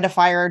Zelensky had to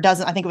fire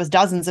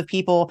dozens of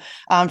people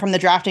from the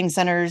drafting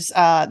centers,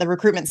 the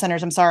recruitment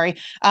centers, I'm sorry.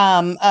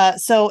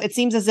 So it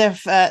seems as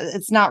if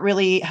it's not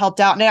really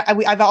helped out. And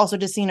I've also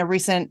just seen a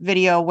recent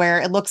video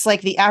where it looks like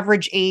the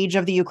average age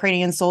of the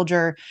Ukrainian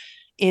soldier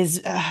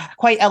is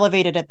quite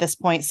elevated at this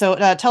point. So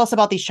tell us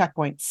about these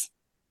checkpoints.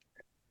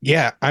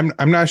 Yeah, I'm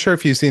not sure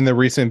if you've seen the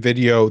recent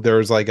video. There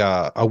was like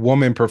a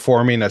woman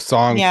performing a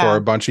song for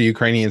a bunch of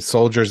Ukrainian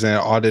soldiers in an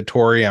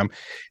auditorium.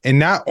 And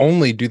not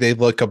only do they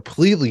look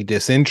completely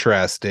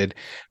disinterested,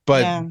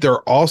 but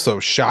they're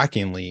also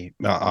shockingly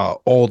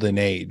old in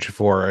age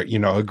for,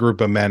 a group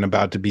of men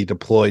about to be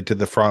deployed to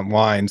the front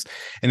lines.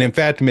 And in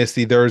fact,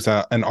 Misty, there's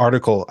an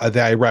article that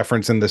I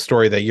referenced in the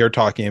story that you're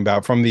talking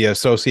about from the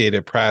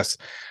Associated Press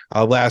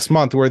last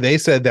month, where they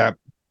said that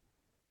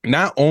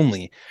not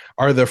only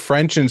are the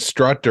French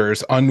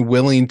instructors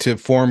unwilling to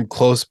form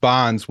close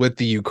bonds with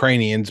the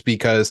Ukrainians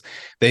because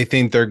they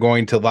think they're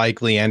going to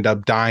likely end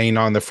up dying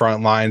on the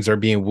front lines or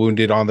being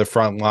wounded on the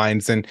front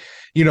lines. And,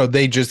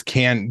 they just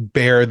can't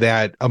bear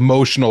that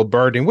emotional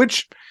burden,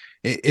 which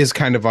is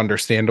kind of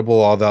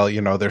understandable, although,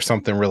 there's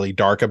something really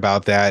dark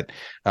about that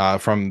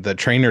from the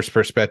trainer's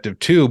perspective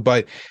too.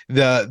 But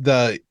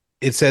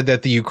it said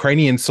that the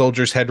Ukrainian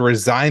soldiers had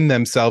resigned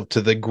themselves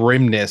to the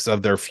grimness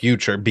of their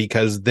future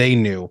because they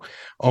knew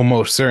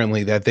almost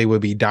certainly that they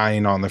would be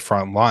dying on the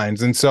front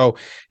lines. And so,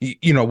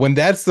 when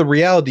that's the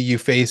reality you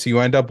face, you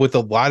end up with a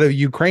lot of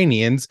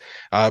Ukrainians,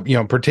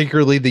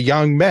 particularly the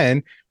young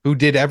men, who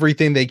did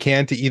everything they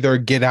can to either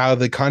get out of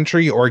the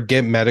country or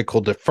get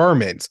medical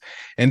deferments.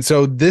 And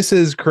so this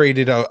has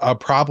created a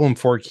problem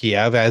for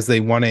Kiev as they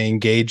want to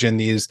engage in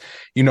these,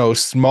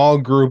 small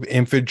group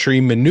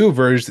infantry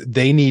maneuvers.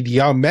 They need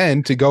young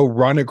men to go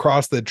run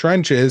across the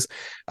trenches,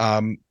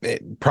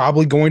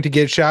 probably going to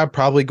get shot,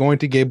 probably going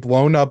to get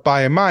blown up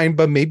by a mine,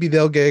 but maybe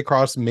they'll get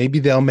across, maybe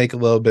they'll make a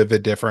little bit of a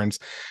difference,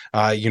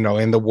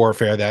 in the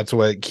warfare. That's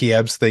what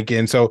Kiev's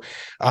thinking. So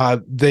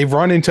they've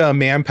run into a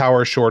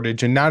manpower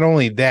shortage. And not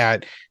only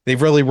that,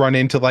 they've really run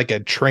into like a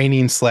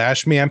training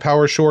 /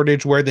 manpower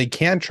shortage where they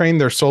can't train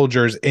their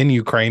soldiers in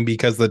Ukraine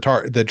because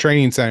the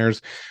training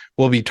centers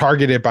will be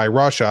targeted by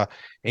Russia.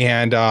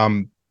 And,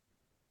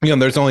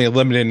 there's only a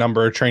limited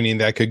number of training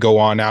that could go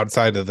on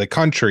outside of the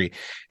country.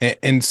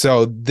 And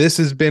so this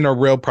has been a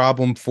real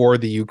problem for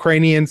the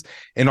Ukrainians.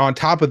 And on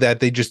top of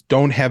that, they just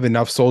don't have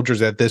enough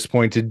soldiers at this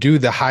point to do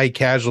the high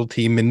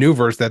casualty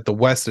maneuvers that the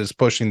West is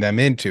pushing them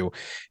into.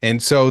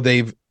 And so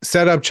they've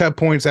set up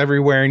checkpoints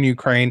everywhere in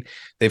Ukraine.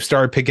 They've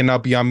started picking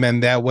up young men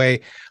that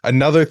way.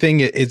 Another thing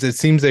is it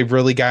seems they've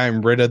really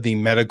gotten rid of the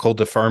medical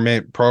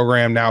deferment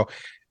program. Now,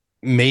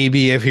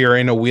 maybe if you're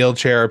in a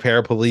wheelchair or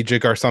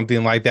paraplegic or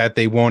something like that,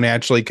 they won't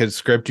actually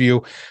conscript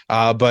you.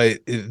 But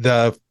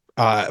the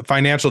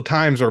Financial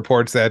Times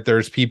reports that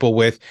there's people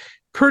with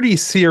pretty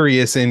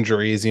serious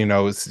injuries,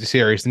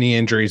 serious knee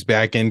injuries,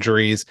 back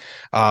injuries,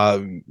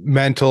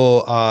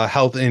 mental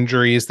health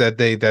injuries that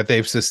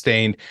they've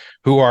sustained,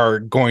 who are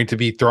going to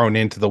be thrown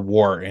into the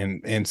war.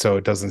 And so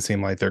it doesn't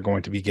seem like they're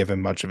going to be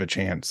given much of a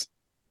chance.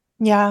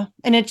 Yeah.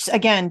 And it's,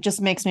 again,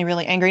 just makes me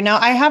really angry. Now,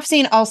 I have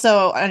seen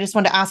also, I just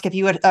wanted to ask if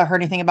you had heard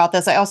anything about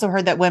this. I also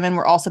heard that women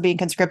were also being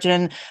conscripted,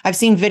 and I've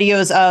seen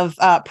videos of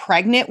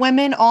pregnant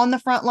women on the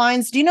front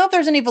lines. Do you know if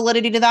there's any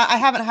validity to that? I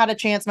haven't had a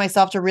chance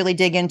myself to really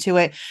dig into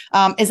it.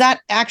 Is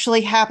that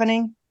actually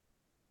happening?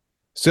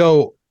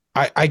 So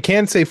I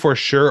can't say for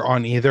sure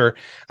on either.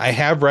 I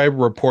have read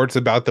reports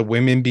about the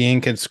women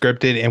being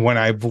conscripted, and when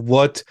I've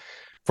looked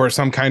for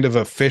some kind of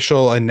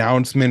official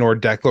announcement or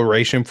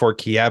declaration for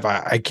Kiev,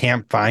 I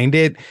can't find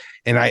it.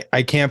 And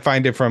I can't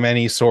find it from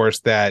any source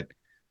that,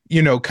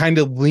 kind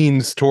of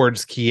leans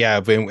towards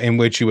Kiev, in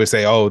which you would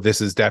say, oh,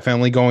 this is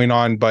definitely going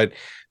on. But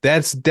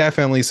that's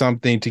definitely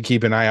something to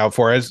keep an eye out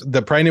for. As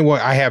the pregnant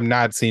one, I have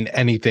not seen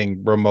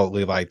anything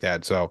remotely like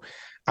that. So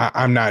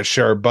I'm not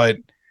sure, but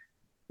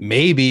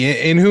maybe,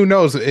 and who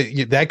knows,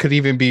 that could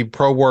even be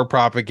pro-war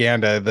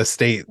propaganda, the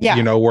state,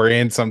 we're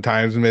in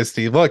sometimes,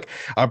 Misty. Look,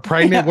 a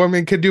pregnant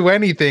woman could do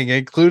anything,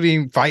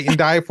 including fight and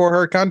die for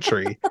her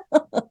country.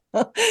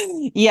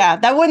 Yeah,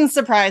 that wouldn't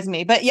surprise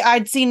me. But yeah,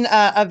 I'd seen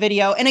a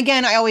video. And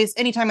again,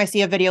 anytime I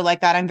see a video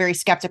like that, I'm very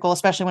skeptical,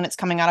 especially when it's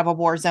coming out of a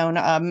war zone.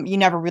 You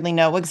never really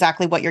know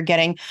exactly what you're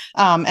getting.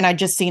 And I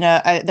just seen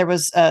there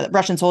was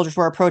Russian soldiers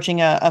were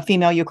approaching a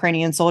female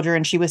Ukrainian soldier,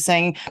 and she was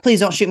saying, please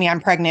don't shoot me, I'm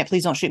pregnant.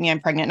 Please don't shoot me, I'm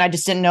pregnant. And I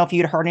just didn't know if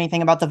you'd heard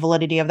anything about the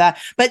validity of that.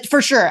 But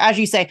for sure, as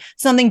you say,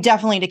 something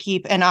definitely to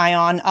keep an eye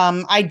on.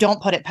 I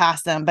don't put it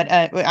past them, but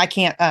I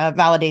can't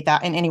validate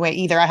that in any way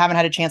either. I haven't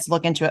had a chance to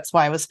look into it. So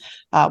I was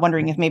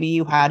wondering if maybe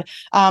you had.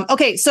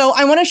 Okay, so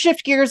I want to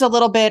shift gears a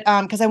little bit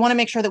because I want to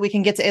make sure that we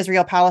can get to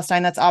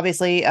Israel-Palestine. That's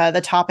obviously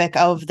the topic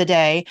of the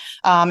day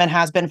and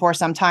has been for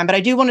some time. But I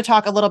do want to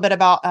talk a little bit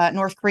about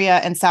North Korea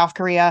and South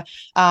Korea.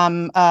 You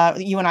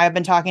and I have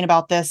been talking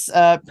about this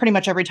pretty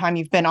much every time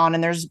you've been on,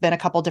 and there's been a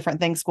couple different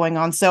things going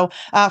on. So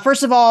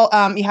first of all,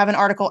 you have an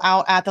article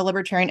out at the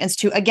Libertarian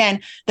Institute.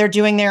 Again, they're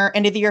doing their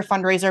end of the year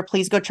fundraiser.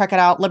 Please go check it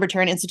out,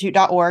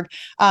 libertarianinstitute.org.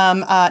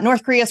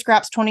 North Korea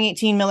scraps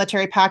 2018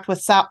 military pact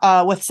with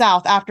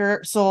South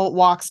after Seoul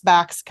walks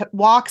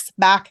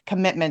back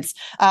commitments.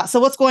 So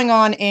what's going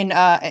on in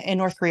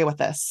North Korea with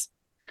this?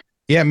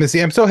 Yeah, Missy,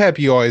 I'm so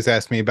happy you always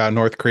ask me about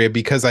North Korea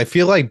because I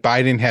feel like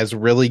Biden has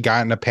really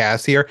gotten a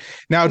pass here.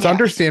 Now, it's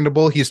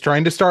understandable. He's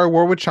trying to start a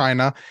war with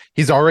China.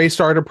 He's already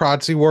started a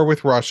proxy war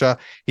with Russia.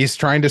 He's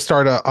trying to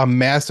start a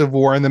massive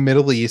war in the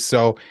Middle East.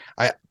 So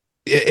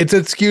it's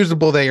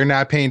excusable that you're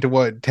not paying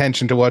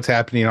attention to what's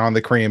happening on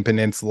the Korean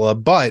Peninsula.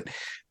 But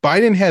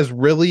Biden has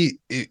really,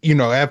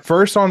 at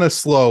first on a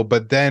slow,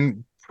 but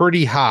then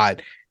pretty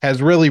hot,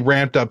 has really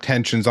ramped up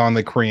tensions on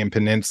the Korean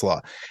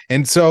Peninsula.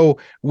 And so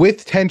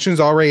with tensions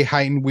already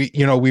heightened,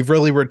 we've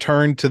really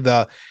returned to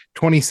the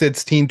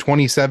 2016,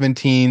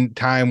 2017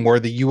 time where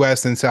the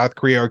US and South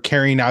Korea are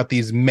carrying out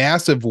these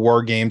massive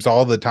war games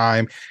all the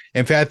time.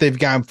 In fact, they've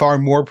gotten far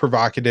more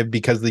provocative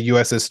because the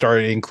US has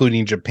started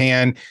including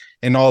Japan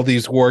in all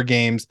these war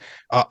games.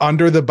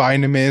 Under the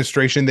Biden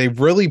administration,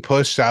 they've really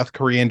pushed South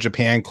Korea and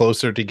Japan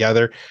closer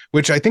together,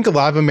 which I think a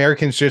lot of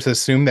Americans just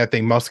assume that they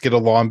must get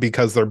along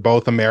because they're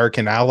both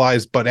American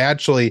allies. But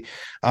actually,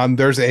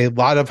 there's a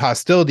lot of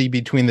hostility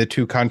between the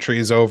two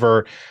countries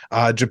over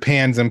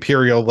Japan's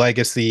imperial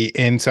legacy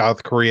in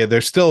South Korea.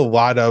 There's still a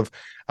lot of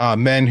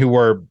men who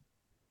were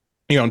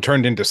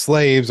turned into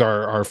slaves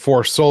or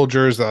forced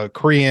soldiers,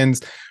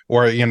 Koreans,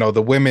 or,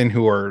 the women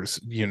who are,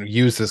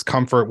 used as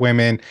comfort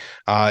women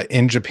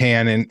in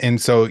Japan.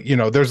 And so,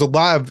 there's a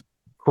lot of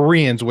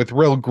Koreans with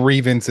real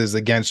grievances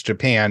against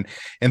Japan.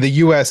 And the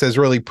U.S. has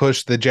really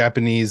pushed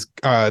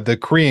the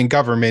Korean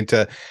government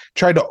to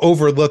try to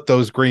overlook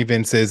those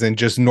grievances and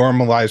just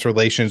normalize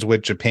relations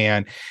with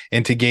Japan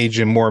and to engage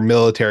in more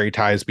military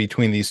ties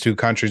between these two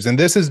countries. And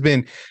this has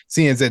been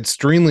seen as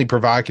extremely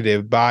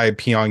provocative by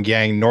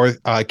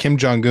Pyongyang. Kim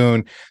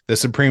Jong-un, the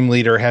supreme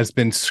leader, has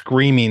been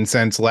screaming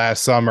since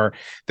last summer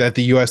that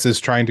the U.S. is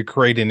trying to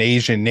create an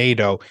Asian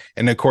NATO.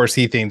 And of course,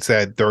 he thinks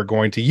that they're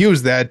going to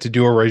use that to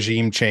do a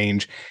regime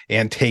change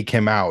and take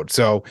him out.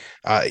 So,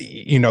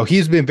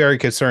 he's been very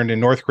concerned, and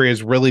North Korea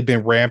has really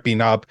been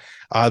ramping up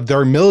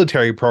their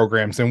military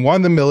programs. And one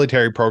of the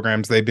military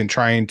programs they've been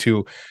trying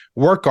to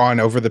work on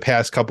over the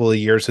past couple of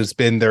years has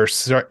been their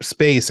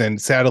space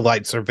and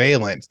satellite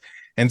surveillance.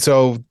 And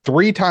so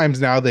 3 times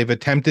now they've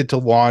attempted to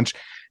launch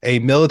a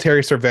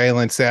military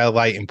surveillance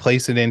satellite and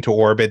place it into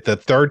orbit. The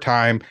third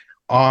time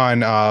on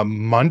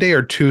Monday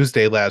or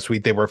Tuesday last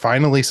week, they were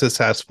finally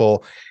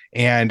successful.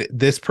 And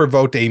this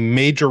provoked a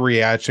major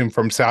reaction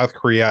from South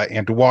Korea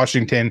and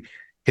Washington,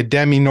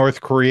 condemning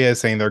North Korea,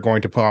 saying they're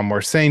going to put on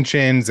more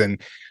sanctions.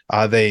 And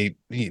they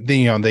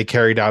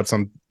carried out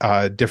some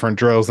different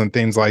drills and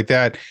things like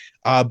that.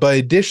 But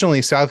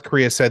additionally, South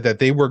Korea said that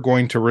they were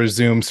going to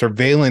resume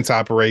surveillance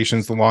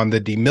operations along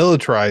the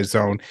demilitarized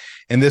zone.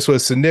 And this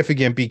was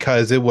significant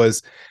because it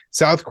was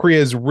South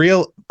Korea's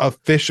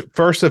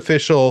first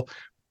official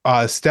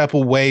step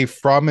away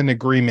from an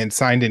agreement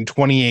signed in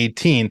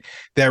 2018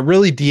 that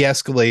really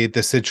de-escalated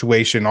the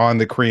situation on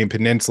the Korean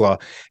Peninsula.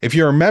 If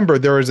you remember,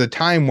 there was a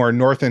time where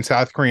North and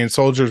South Korean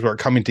soldiers were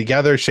coming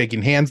together,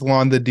 shaking hands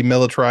along the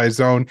demilitarized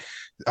zone.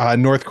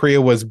 North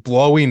Korea was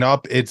blowing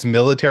up its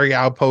military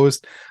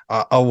outpost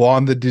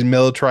along the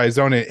demilitarized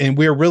zone, and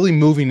we're really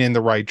moving in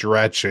the right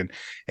direction.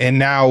 And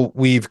now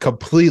we've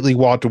completely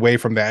walked away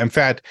from that. In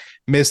fact,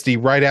 Misty,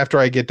 right after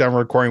I get done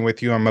recording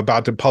with you, I'm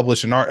about to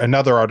publish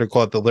another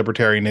article at the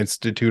Libertarian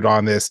Institute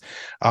on this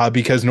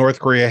because North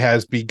Korea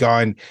has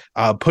begun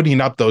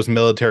putting up those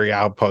military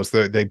outposts.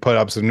 They put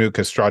up some new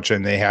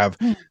construction. They have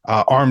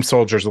armed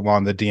soldiers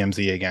along the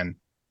DMZ again.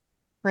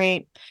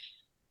 Great.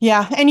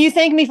 Yeah. And you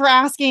thank me for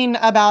asking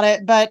about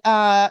it, but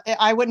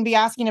I wouldn't be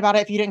asking about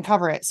it if you didn't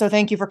cover it. So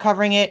thank you for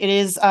covering it. It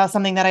is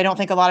something that I don't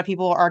think a lot of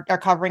people are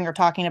covering or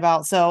talking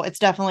about. So it's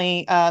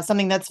definitely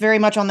something that's very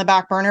much on the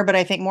back burner, but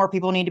I think more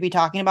people need to be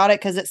talking about it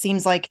because it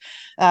seems like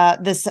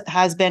this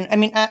has been,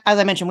 as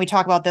I mentioned, we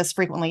talk about this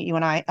frequently, you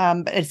and I,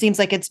 but it seems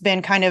like it's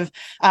been kind of,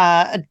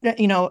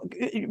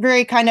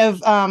 very kind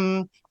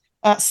of,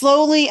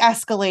 slowly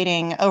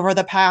escalating over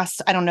the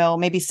past, I don't know,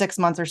 maybe 6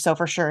 months or so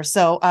for sure.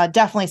 So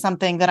definitely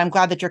something that I'm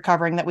glad that you're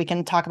covering that we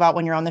can talk about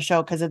when you're on the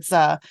show, because it's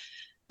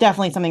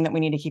definitely something that we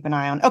need to keep an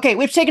eye on. Okay,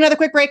 we have to take another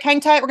quick break. Hang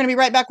tight. We're going to be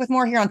right back with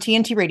more here on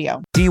TNT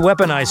Radio.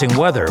 De-weaponizing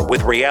weather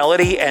with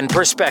reality and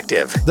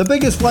perspective. The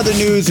biggest weather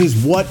news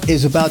is what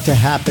is about to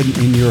happen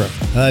in Europe.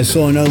 I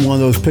saw another one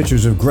of those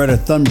pictures of Greta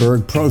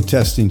Thunberg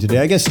protesting today.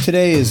 I guess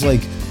today is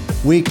like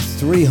week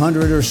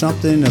 300 or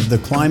something of the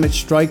climate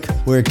strike,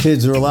 where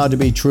kids are allowed to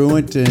be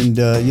truant and,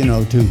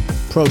 to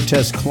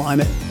protest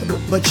climate.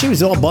 But she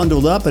was all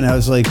bundled up, and I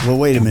was like, well,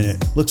 wait a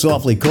minute. Looks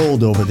awfully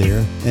cold over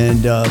there.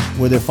 And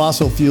were there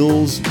fossil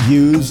fuels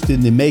used in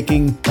the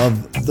making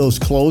of those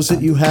clothes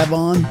that you have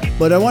on?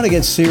 But I want to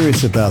get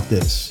serious about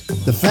this.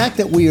 The fact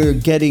that we are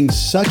getting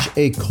such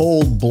a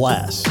cold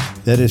blast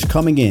that is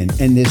coming in,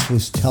 and this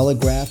was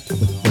telegraphed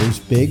with those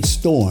big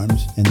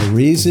storms, and the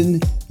reason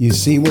you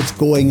see what's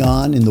going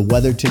on in the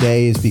weather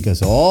today is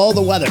because all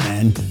the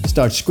weathermen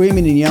start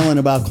screaming and yelling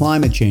about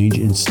climate change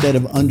instead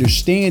of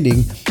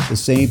understanding the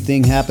same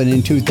thing happened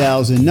in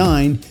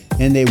 2009,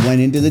 and they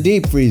went into the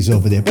deep freeze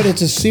over there. But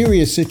it's a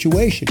serious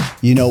situation.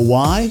 You know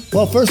why?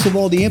 Well, first of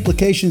all, the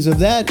implications of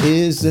that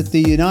is that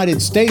the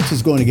United States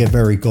is going to get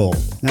very cold.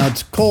 Now,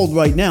 it's cold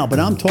right now, but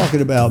I'm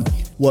talking about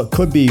what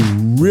could be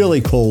really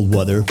cold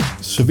weather,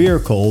 severe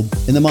cold,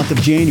 in the month of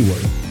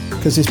January.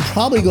 Because there's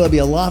probably going to be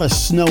a lot of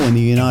snow in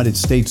the United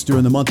States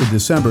during the month of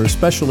December,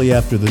 especially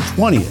after the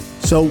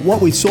 20th. So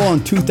what we saw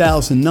in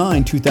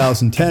 2009,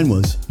 2010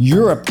 was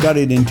Europe got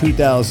it in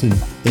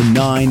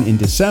 2009 in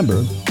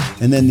December,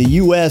 and then the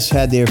U.S.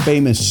 had their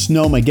famous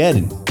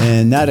Snowmageddon,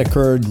 and that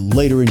occurred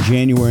later in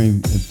January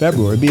and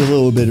February. It'd be a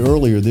little bit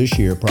earlier this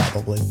year,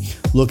 probably,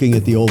 looking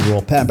at the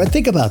overall pattern. But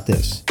think about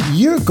this.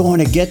 You're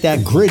going to get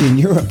that grid in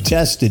Europe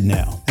tested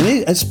now,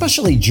 and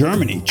especially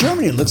Germany.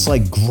 Germany looks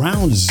like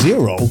ground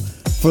zero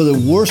for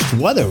the worst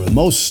weather. With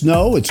most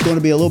snow, it's going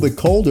to be a little bit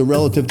colder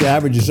relative to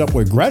averages up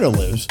where Greta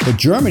lives. But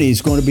Germany is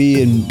going to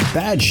be in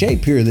bad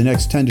shape here the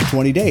next 10 to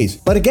 20 days.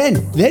 But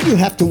again, then you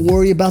have to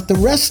worry about the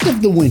rest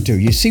of the winter.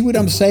 You see what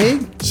I'm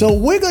saying? So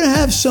we're going to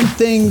have some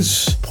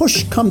things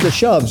push come to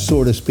shove,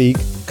 so to speak,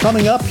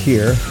 coming up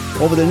here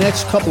over the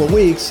next couple of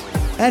weeks.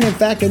 And in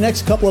fact, the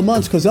next couple of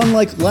months, because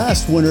unlike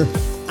last winter,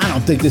 I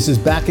don't think this is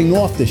backing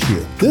off this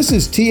year. This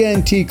is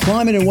TNT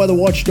climate and weather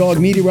watchdog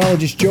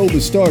meteorologist Joe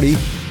Bastardi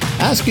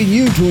asking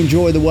you to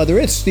enjoy the weather.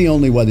 It's the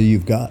only weather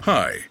you've got.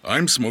 Hi,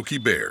 I'm Smokey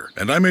Bear,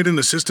 and I made an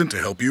assistant to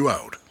help you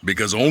out.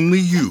 Because only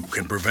you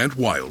can prevent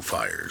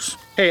wildfires.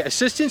 Hey,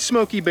 Assistant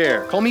Smokey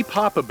Bear, call me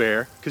Papa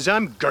Bear, because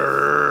I'm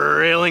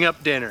grilling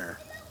up dinner.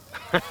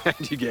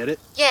 Do you get it?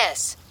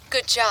 Yes,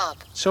 good job.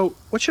 So,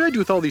 what should I do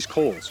with all these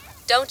coals?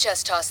 Don't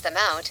just toss them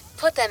out.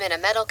 Put them in a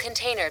metal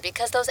container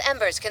because those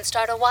embers can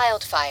start a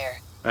wildfire.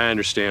 I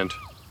understand.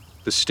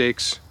 The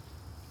stakes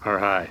are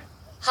high.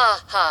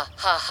 Ha, ha,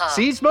 ha, ha.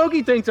 See,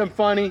 Smokey thinks I'm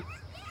funny.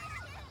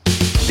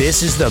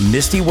 This is the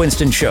Misty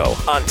Winston Show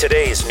on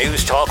today's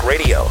News Talk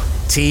Radio,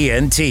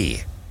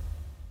 TNT.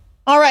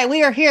 All right,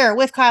 we are here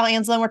with Kyle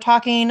Anzalone. We're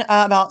talking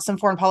about some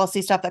foreign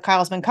policy stuff that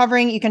Kyle's been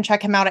covering. You can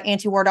check him out at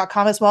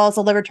antiwar.com as well as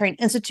the Libertarian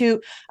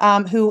Institute,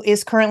 who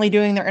is currently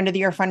doing their end of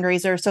the year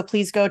fundraiser. So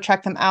please go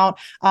check them out.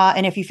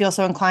 And if you feel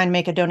so inclined,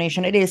 make a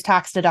donation. It is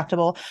tax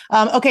deductible.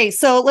 Okay,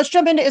 so let's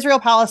jump into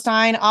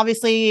Israel-Palestine.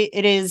 Obviously,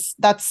 it's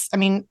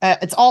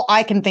all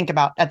I can think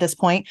about at this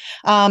point.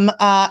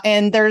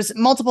 And there's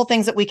multiple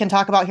things that we can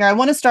talk about here. I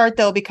want to start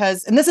though,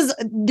 because, and this is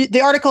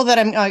the article that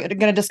I'm going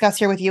to discuss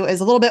here with you is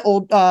a little bit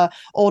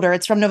older.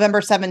 It's from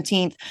November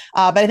 17th,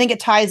 but I think it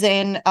ties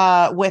in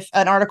with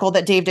an article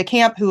that Dave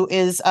DeCamp, who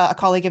is a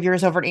colleague of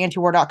yours over at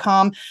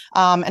antiwar.com,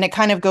 and it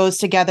kind of goes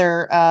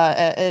together,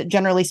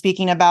 generally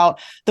speaking,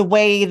 about the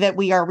way that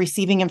we are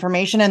receiving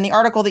information. And the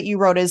article that you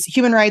wrote is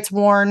Human Rights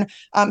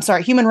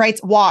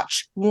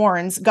Watch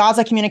warns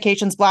Gaza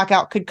communications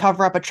blackout could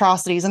cover up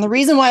atrocities. And the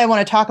reason why I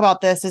want to talk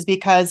about this is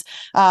because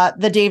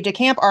the Dave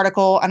DeCamp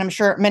article, and I'm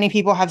sure many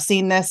people have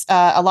seen this,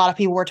 a lot of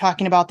people were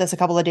talking about this a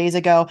couple of days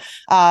ago,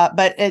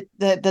 but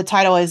the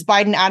title is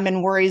Biden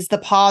admin worries the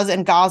pause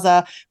in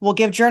Gaza will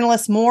give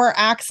journalists more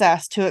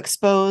access to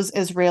expose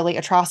Israeli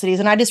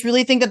atrocities. And I just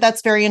really think that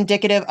that's very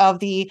indicative of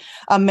the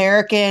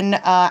American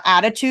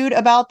attitude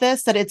about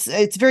this, that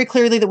it's very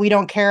clearly that we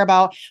don't care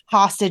about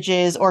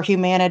hostages or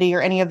humanity or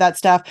any of that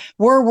stuff.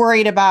 We're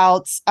worried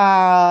about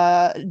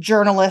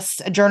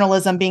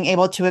journalism being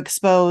able to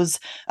expose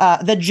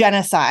the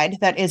genocide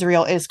that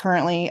Israel is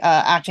currently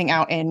acting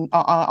out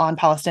on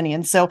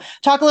Palestinians. So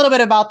talk a little bit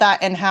about that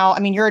and how,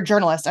 you're a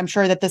journalist. I'm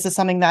sure that this is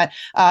something that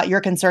you're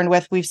concerned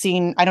with. We've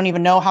seen, I don't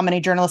even know how many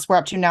journalists we're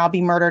up to now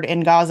be murdered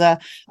in Gaza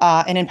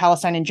and in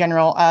Palestine in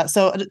general.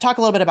 So talk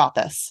a little bit about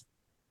this.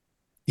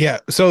 Yeah.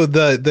 So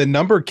the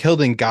number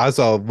killed in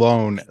Gaza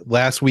alone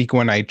last week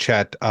when I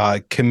checked,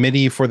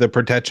 Committee for the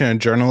Protection of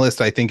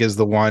Journalists, I think is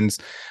the ones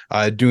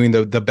doing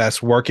the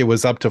best work. It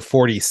was up to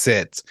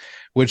 46,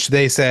 which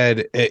they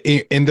said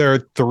in their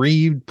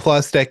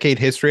 3+ decade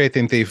history, I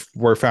think they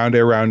were founded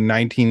around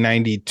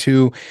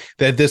 1992,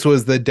 that this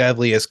was the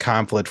deadliest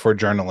conflict for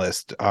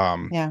journalists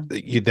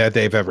that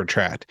they've ever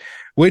tracked,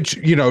 which,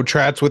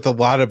 tracks with a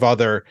lot of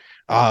other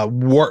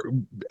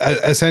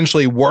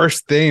essentially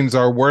worse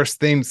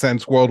things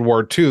since World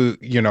War II,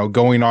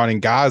 going on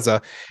in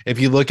Gaza. If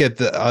you look at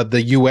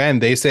the UN,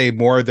 they say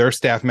more of their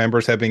staff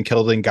members have been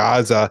killed in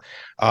Gaza,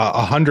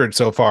 100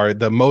 so far,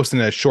 the most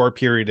in a short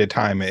period of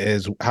time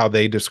is how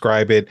they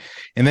describe it.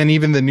 And then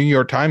even the New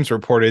York Times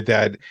reported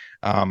that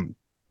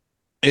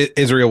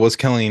Israel was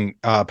killing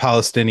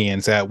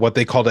Palestinians at what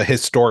they called a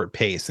historic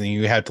pace. And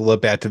you have to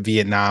look back to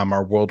Vietnam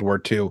or World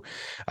War II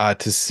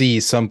to see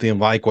something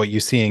like what you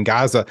see in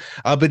Gaza.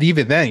 But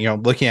even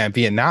then, looking at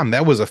Vietnam,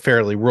 that was a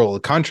fairly rural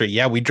country.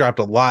 Yeah, we dropped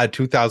a lot of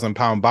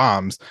 2,000-pound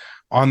bombs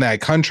on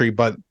that country,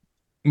 but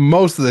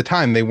most of the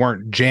time they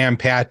weren't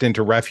jam-packed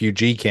into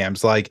refugee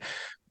camps like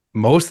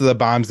most of the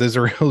bombs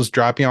Israel's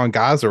dropping on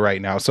Gaza right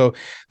now. So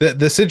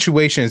the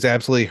situation is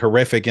absolutely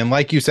horrific. And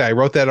like you said, I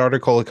wrote that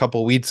article a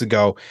couple of weeks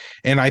ago,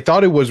 and I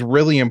thought it was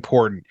really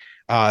important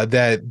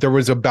that there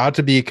was about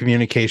to be a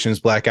communications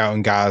blackout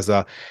in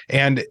Gaza.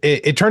 And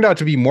it turned out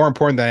to be more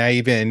important than I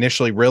even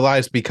initially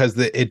realized, because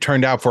it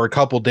turned out for a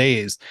couple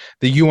days,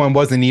 the UN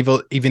wasn't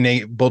even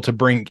able to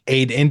bring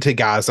aid into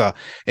Gaza.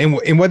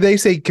 And when they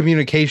say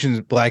communications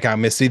blackout,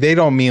 Misty, they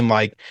don't mean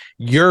like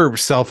your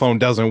cell phone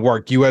doesn't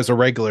work. You as a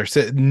regular,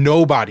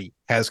 nobody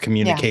has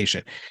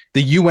communication. Yeah.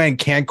 The UN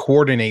can't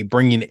coordinate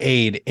bringing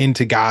aid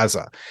into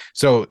Gaza.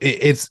 So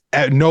it's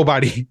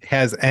nobody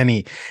has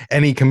any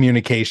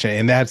communication,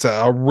 and that's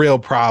a real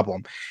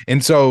problem.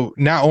 And so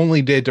not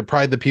only did it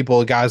deprive the people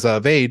of Gaza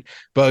of aid,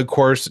 but of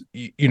course,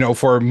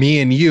 for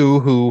me and you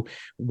who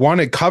want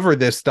to cover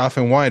this stuff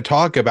and want to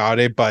talk about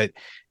it, but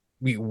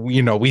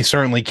we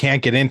certainly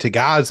can't get into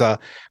Gaza.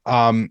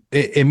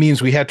 It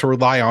means we had to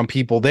rely on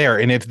people there.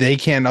 And if they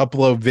can't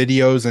upload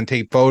videos and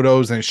take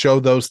photos and show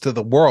those to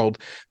the world,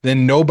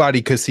 then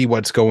nobody could see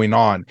what's going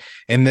on.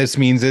 And this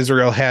means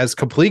Israel has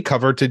complete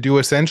cover to do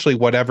essentially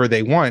whatever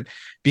they want,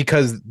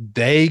 because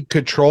they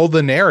control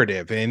the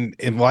narrative and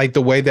like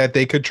the way that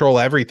they control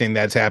everything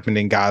that's happened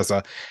in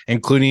Gaza,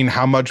 including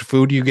how much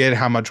food you get,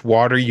 how much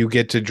water you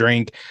get to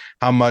drink,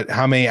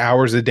 how many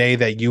hours a day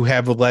that you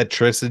have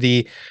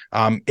electricity,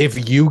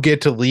 if you get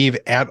to leave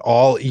at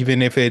all,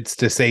 even if it's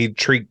to say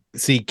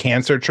seek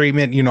cancer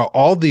treatment.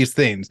 All these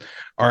things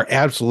are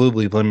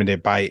absolutely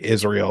limited by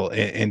Israel,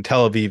 and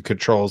Tel Aviv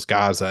controls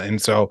Gaza.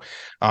 And so,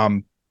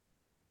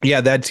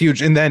 that's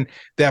huge. And then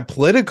that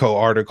Politico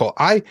article,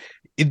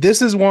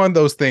 this is one of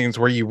those things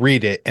where you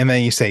read it and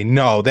then you say,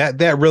 no,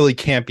 that really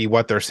can't be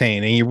what they're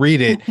saying. And you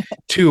read it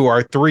 2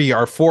 or 3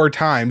 or 4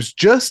 times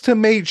just to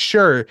make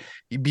sure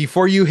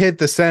before you hit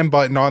the send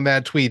button on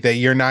that tweet that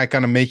you're not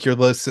going to make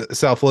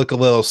yourself look a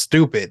little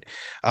stupid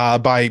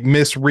by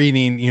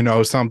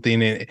misreading,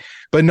 something.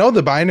 But no,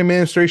 the Biden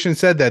administration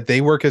said that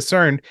they were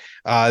concerned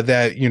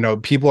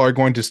that, people are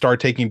going to start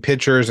taking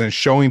pictures and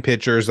showing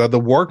pictures of the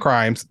war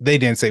crimes. They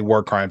didn't say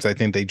war crimes. I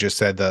think they just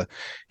said the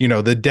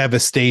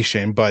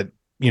devastation, but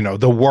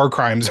the war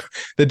crimes,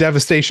 the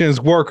devastation is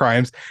war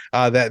crimes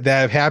that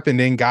have happened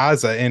in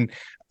Gaza. And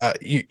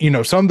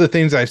some of the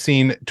things I've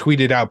seen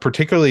tweeted out,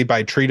 particularly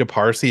by Trita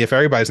Parsi, if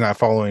everybody's not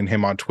following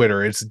him on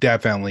Twitter, it's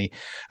definitely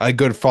a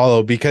good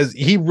follow because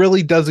he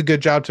really does a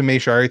good job to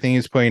make sure everything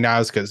he's putting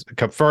out is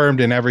confirmed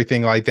and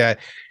everything like that.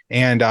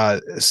 And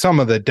some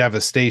of the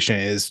devastation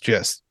is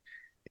just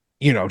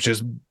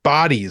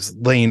bodies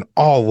laying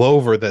all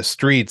over the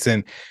streets.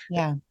 And,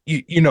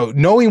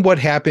 knowing what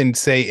happened,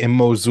 say, in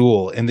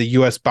Mosul in the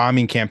U.S.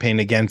 bombing campaign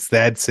against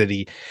that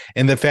city,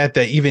 and the fact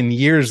that even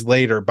years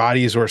later,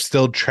 bodies were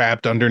still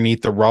trapped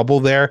underneath the rubble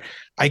there,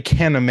 I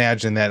can't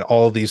imagine that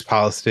all these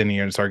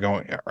Palestinians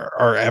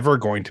are ever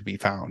going to be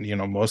found.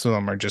 Most of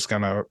them are just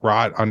going to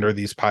rot under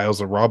these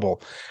piles of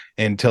rubble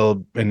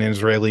until an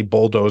Israeli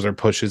bulldozer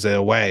pushes it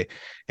away.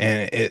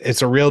 And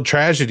it's a real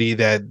tragedy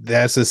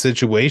that's the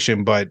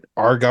situation, but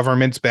our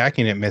government's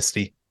backing it,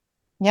 Misty.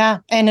 Yeah.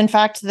 And in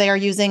fact, they are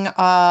using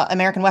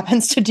American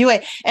weapons to do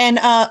it. And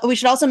we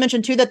should also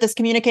mention, too, that this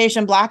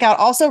communication blackout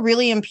also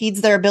really impedes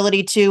their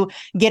ability to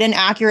get an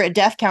accurate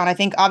death count. I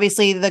think,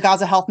 obviously, the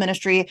Gaza Health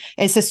Ministry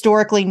is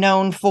historically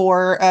known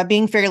for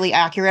being fairly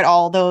accurate,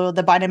 although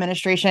the Biden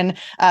administration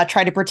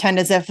tried to pretend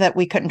as if that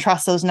we couldn't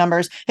trust those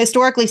numbers.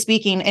 Historically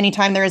speaking,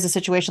 anytime there is a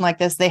situation like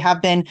this, they have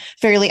been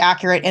fairly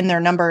accurate in their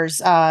numbers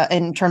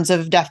in terms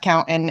of death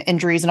count and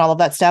injuries and all of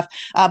that stuff.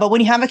 But when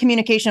you have a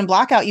communication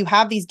blackout, you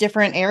have these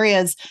different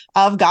areas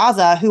of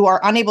Gaza who are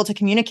unable to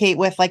communicate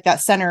with like that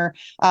center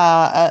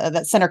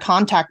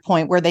contact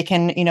point where they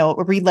can,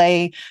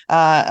 relay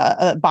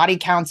body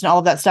counts and all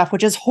of that stuff,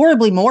 which is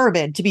horribly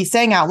morbid to be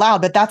saying out loud,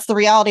 but that's the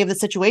reality of the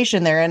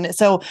situation there. And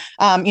so,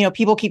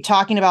 people keep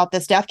talking about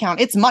this death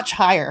count. It's much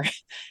higher.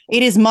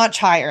 It is much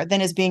higher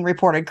than is being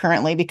reported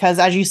currently, because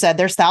as you said,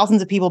 there's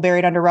thousands of people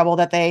buried under rubble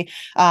that they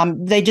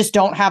just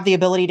don't have the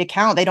ability to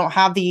count. They don't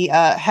have the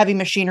heavy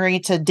machinery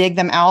to dig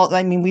them out.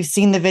 I mean, we've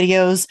seen the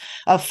videos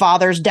of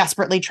fathers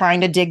desperately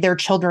trying to dig their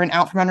children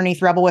out from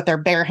underneath rubble with their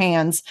bare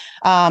hands.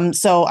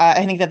 So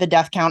I think that the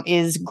death count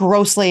is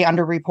grossly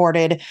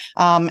underreported.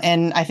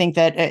 And I think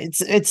that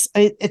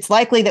it's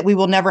likely that we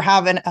will never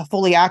have a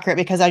fully accurate,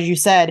 because as you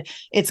said,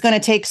 it's going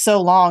to take so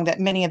long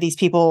that many of these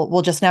people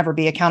will just never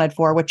be accounted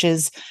for, which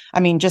is,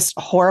 just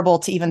horrible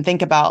to even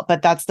think about,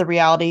 but that's the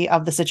reality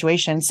of the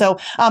situation. So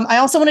I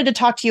also wanted to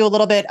talk to you a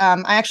little bit.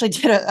 I actually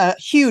did a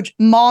huge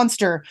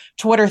monster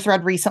Twitter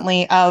thread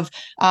recently of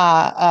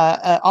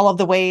all of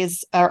the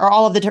ways, or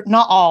all of the,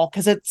 not all,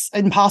 because it's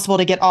impossible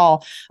to get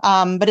all,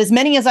 but as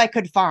many as I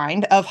could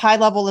find of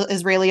high-level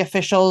Israeli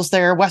officials,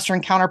 their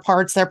Western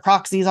counterparts, their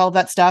proxies, all of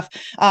that stuff,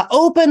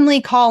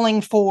 openly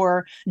calling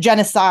for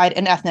genocide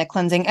and ethnic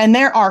cleansing. And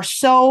there are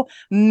so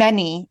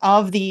many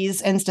of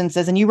these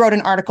instances. And you wrote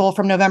an article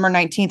from November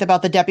 19th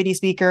about the deputy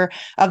speaker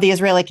of the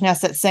Israeli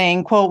Knesset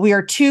saying, quote, "We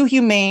are too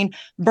humane,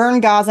 burn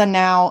Gaza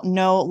now,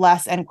 no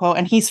less," end quote.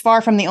 And he's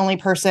far from the only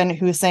person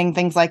who's saying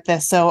things like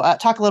this. So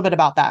talk a little bit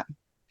about that.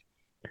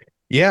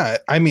 Yeah,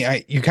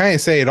 you kind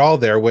of say it all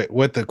there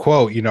with the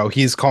quote.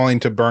 He's calling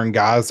to burn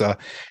Gaza,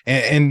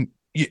 and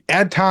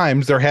at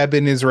times there have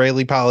been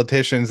Israeli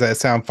politicians that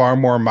sound far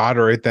more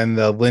moderate than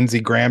the Lindsey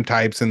Graham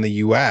types in the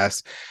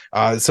U.S.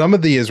 Some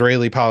of the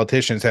Israeli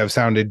politicians have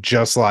sounded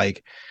just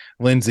like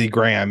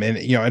Graham, and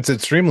it's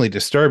extremely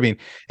disturbing.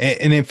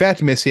 And in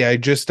fact, Missy, I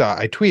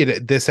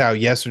tweeted this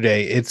out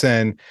yesterday. It's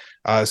an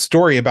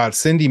story about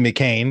Cindy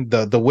McCain,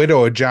 the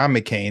widow of John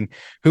McCain,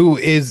 who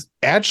is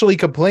actually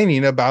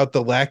complaining about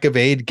the lack of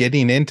aid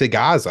getting into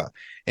Gaza.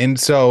 And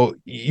so,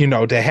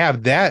 to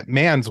have that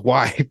man's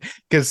wife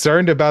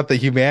concerned about the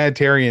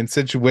humanitarian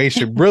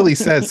situation really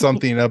says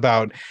something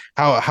about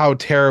how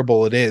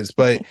terrible it is.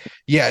 But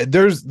yeah,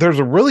 there's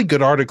a really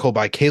good article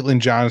by Caitlin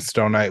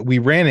Johnstone. We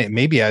ran it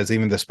maybe as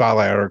even the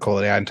spotlight article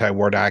at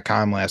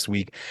antiwar.com last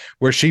week,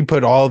 where she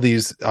put all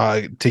these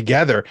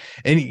together.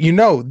 And,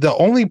 the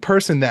only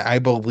person that I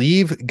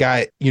believe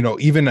got,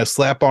 even a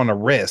slap on the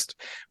wrist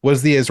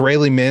was the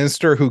Israeli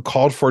minister who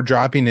called for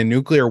dropping a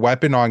nuclear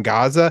weapon on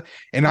Gaza.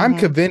 And I'm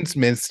convinced,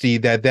 Misty,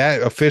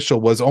 that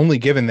official was only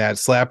given that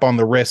slap on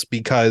the wrist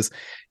because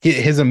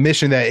his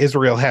admission that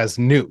Israel has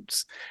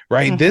nukes,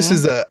 right? This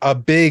is a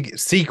big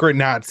secret,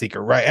 not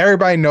secret, right?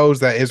 Everybody knows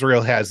that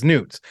Israel has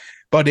nukes.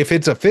 But if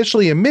it's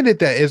officially admitted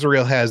that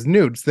Israel has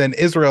nukes, then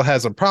Israel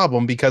has a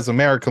problem, because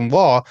American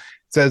law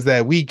says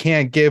that we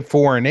can't give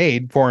foreign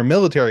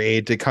military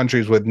aid to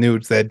countries with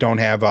nukes that don't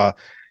have a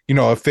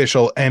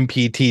official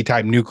NPT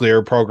type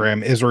nuclear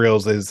program.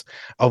 Israel's is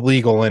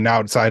illegal and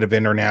outside of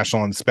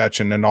international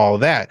inspection and all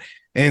of that.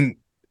 And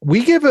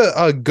we give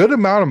a good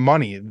amount of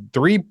money,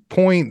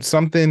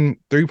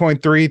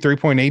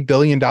 3.8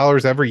 billion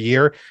dollars every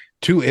year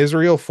to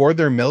Israel for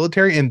their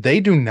military, and they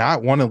do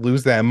not want to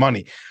lose that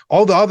money.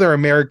 All the other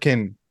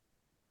American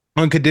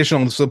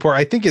unconditional support,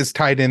 I think, is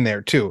tied in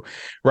there too,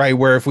 right?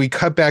 Where if we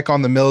cut back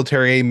on the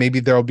military aid,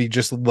 maybe there'll be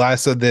just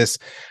less of this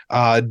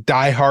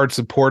diehard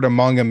support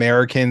among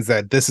Americans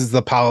that this is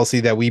the policy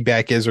that we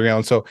back Israel.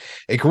 And so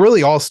it can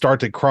really all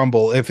start to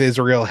crumble if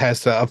Israel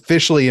has to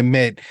officially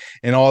admit,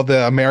 and all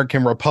the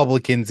American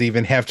Republicans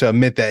even have to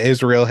admit, that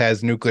Israel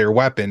has nuclear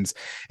weapons.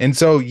 And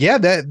so, yeah,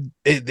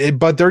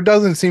 but there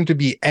doesn't seem to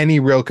be any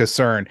real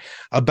concern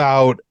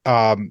about,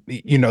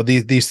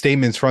 these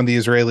statements from the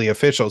Israeli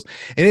officials.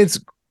 And it's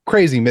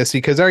crazy, Misty,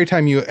 because every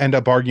time you end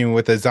up arguing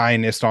with a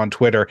Zionist on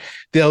Twitter,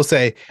 they'll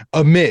say,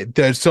 admit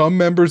that some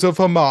members of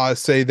Hamas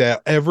say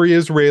that every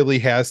Israeli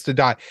has to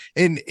die.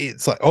 And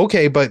it's like,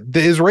 okay, but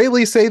the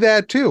Israelis say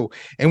that too.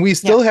 And we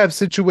still have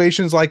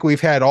situations like we've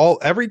had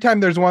every time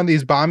there's one of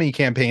these bombing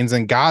campaigns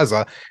in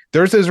Gaza,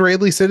 there's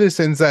Israeli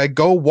citizens that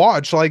go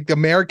watch, like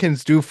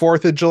Americans do,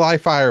 4th of July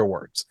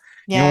fireworks.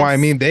 Yes. You know what I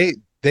mean?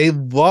 They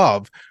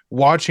love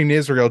watching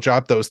Israel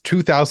drop those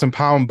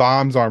 2,000-pound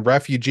bombs on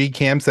refugee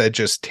camps that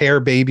just tear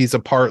babies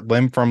apart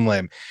limb from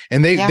limb.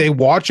 And they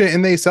watch it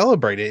and they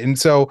celebrate it. And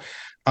so,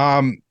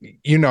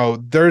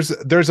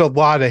 there's a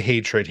lot of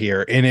hatred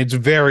here, and it's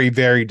very,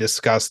 very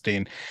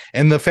disgusting.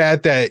 And the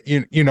fact that,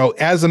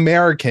 as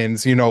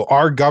Americans,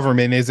 our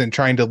government isn't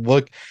trying to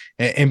look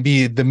and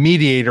be the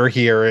mediator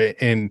here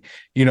and,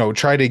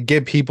 try to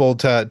get people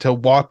to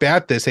walk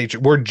back this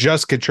hatred. We're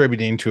just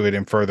contributing to it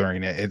and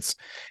furthering it.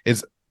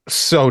 It's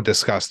so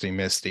disgusting,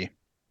 Misty.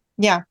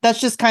 Yeah, that's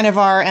just kind of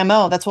our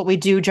MO. That's what we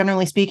do,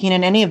 generally speaking,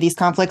 in any of these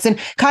conflicts. And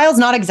Kyle's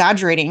not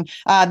exaggerating.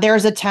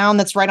 There's a town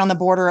that's right on the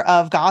border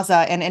of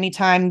Gaza, and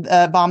anytime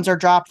bombs are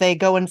dropped, they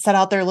go and set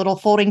out their little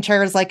folding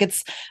chairs like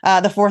it's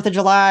the 4th of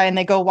July, and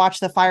they go watch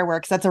the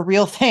fireworks. That's a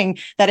real thing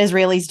that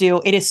Israelis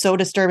do. It is so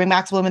disturbing.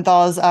 Max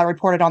Blumenthal has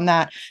reported on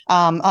that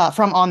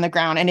from on the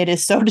ground, and it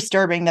is so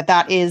disturbing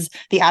that is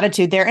the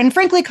attitude there. And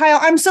frankly, Kyle,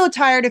 I'm so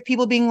tired of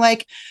people being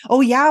like,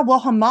 oh yeah, well,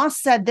 Hamas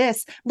said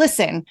this.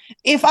 Listen,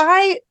 if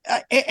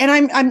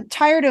I'm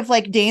tired of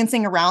like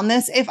dancing around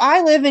this. If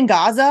I live in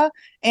Gaza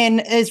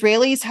and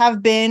Israelis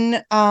have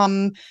been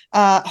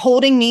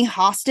holding me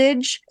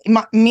hostage,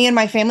 me and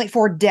my family,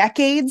 for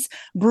decades,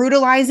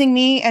 brutalizing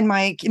me and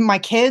my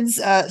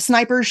kids,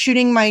 snipers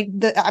shooting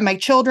my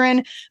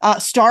children,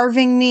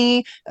 starving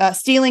me,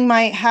 stealing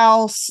my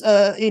house,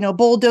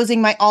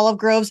 bulldozing my olive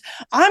groves.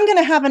 I'm going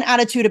to have an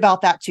attitude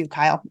about that too,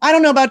 Kyle. I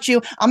don't know about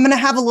you. I'm going to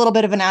have a little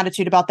bit of an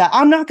attitude about that.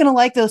 I'm not going to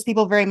like those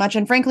people very much.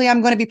 And frankly,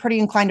 I'm going to be pretty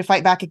inclined to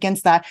fight back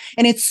against that.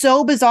 And it's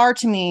so bizarre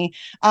to me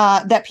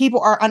that people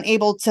are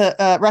unable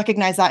to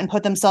recognize that and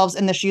put themselves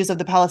in the shoes of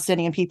the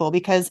Palestinian people.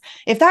 Because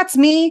if that's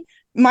me,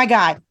 my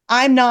guy,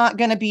 I'm not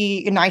going to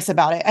be nice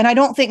about it. And I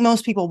don't think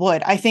most people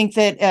would. I think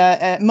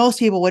that most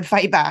people would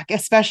fight back,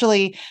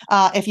 especially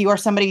if you are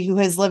somebody who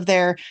has lived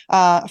there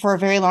for a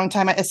very long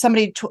time.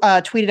 Somebody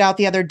tweeted out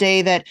the other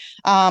day that,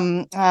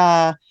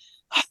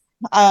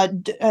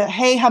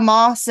 hey,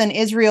 Hamas and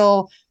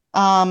Israel,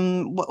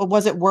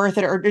 was it worth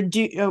it, or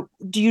do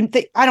you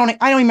think, I don't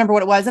remember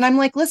what it was. And I'm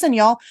like, listen,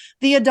 y'all,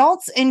 the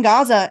adults in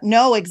Gaza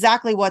know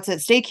exactly what's at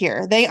stake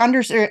here. They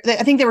understand.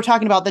 I think they were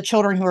talking about the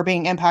children who are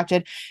being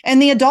impacted,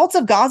 and the adults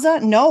of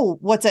Gaza know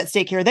what's at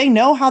stake here. They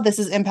know how this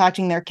is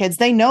impacting their kids.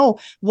 They know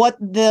what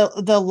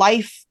the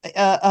life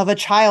of a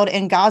child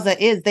in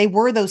Gaza is. They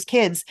were those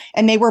kids,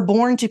 and they were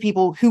born to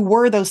people who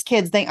were those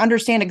kids. They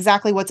understand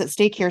exactly what's at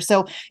stake here.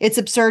 So it's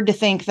absurd to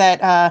think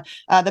that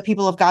the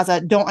people of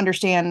Gaza don't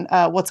understand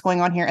what's going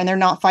on here, and they're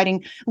not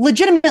fighting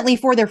legitimately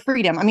for their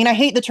freedom. I mean, I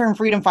hate the term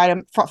freedom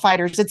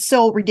fighters. It's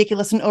so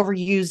ridiculous and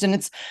overused, and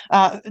it's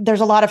there's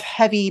a lot of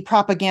heavy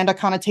propaganda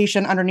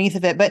connotation underneath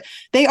of it, but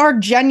they are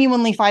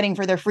genuinely fighting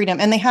for their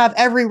freedom, and they have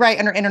every right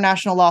under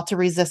international law to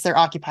resist their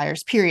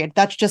occupiers, period.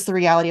 That's just the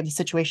reality of the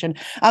situation.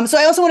 So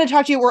I also want to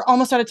talk to you, we're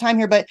almost out of time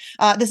here, but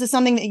this is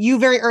something that you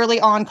very early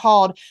on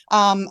called,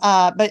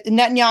 but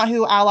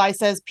Netanyahu ally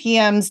says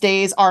PM's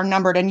days are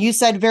numbered. And you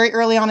said very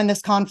early on in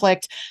this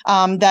conflict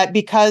that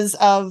because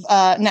of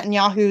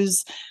Netanyahu's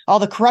all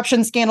the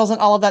corruption scandals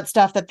and all of that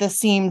stuff, that this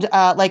seemed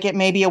like it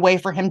may be a way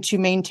for him to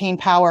maintain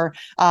power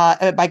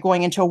by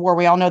going into a war.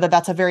 We all know that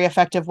that's a very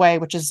effective way,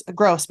 which is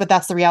gross, but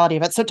that's the reality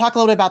of it. So talk a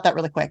little bit about that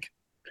really quick.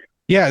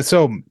 Yeah.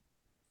 So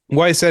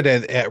what I said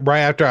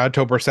right after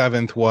October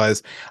 7th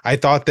was I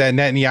thought that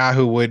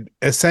Netanyahu would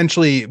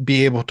essentially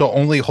be able to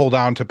only hold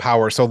on to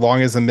power so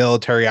long as the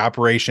military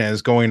operation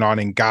is going on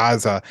in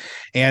Gaza.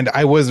 And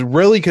I was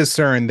really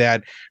concerned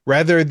that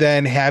rather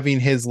than having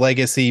his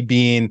legacy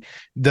being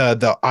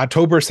the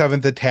October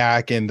 7th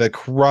attack and the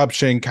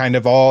corruption kind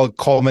of all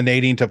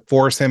culminating to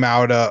force him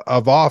out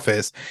of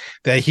office,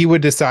 that he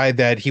would decide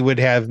that he would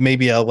have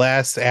maybe a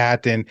last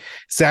act and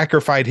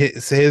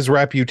sacrifice his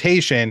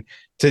reputation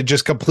to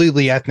just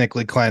completely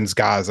ethnically cleanse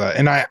Gaza.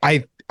 And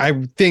I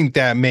think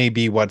that may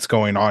be what's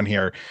going on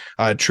here,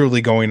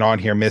 truly going on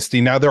here, Misty.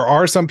 Now, there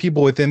are some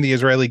people within the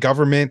Israeli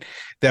government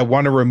that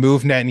want to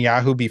remove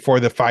Netanyahu before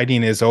the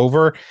fighting is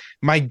over.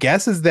 My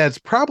guess is that's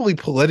probably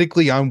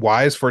politically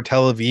unwise for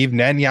Tel Aviv.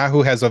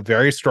 Netanyahu has a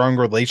very strong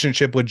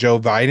relationship with Joe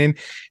Biden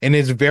and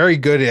is very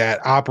good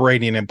at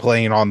operating and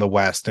playing on the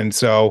West. And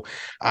so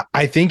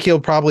I think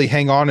he'll probably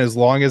hang on as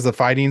long as the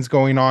fighting's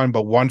going on.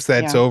 But once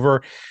that's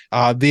over,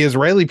 the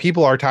Israeli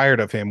people are tired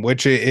of him,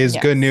 which is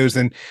good news.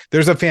 And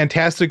there's a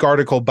fantastic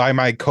article by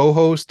my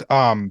co-host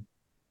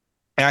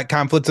at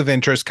Conflicts of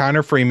Interest,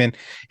 Connor Freeman,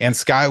 and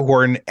Scott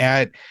Horton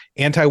at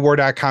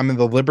antiwar.com and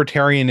the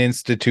Libertarian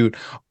Institute,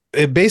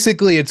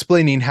 basically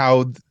explaining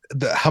how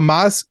the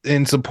Hamas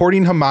and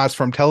supporting Hamas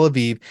from Tel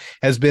Aviv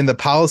has been the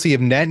policy of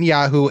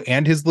Netanyahu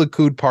and his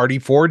Likud party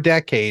for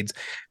decades,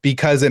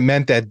 because it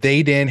meant that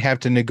they didn't have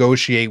to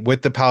negotiate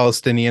with the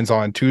Palestinians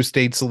on a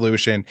two-state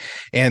solution.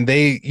 And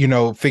they,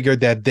 figured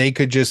that they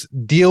could just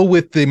deal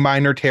with the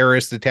minor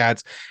terrorist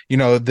attacks,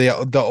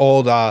 the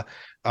old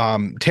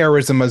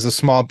terrorism as a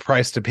small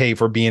price to pay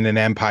for being an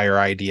empire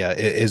idea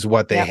is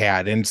what they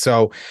had. And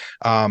so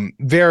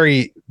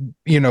very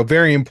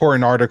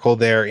important article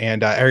there,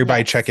 and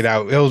everybody check it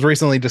out. It was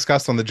recently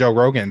discussed on the Joe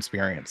Rogan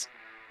Experience.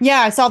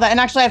 Yeah, I saw that. And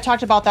actually, I've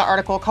talked about that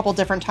article a couple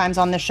different times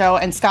on the show.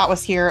 And Scott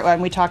was here and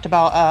we talked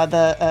about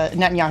the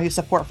Netanyahu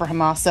support for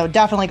Hamas. So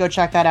definitely go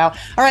check that out.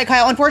 All right,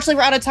 Kyle, unfortunately,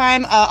 we're out of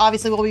time.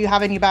 Obviously, we'll be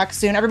having you back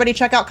soon. Everybody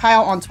check out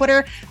Kyle on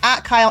Twitter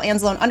at Kyle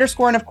Anzalone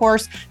 _. And of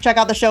course, check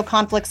out the show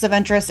Conflicts of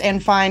Interest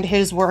and find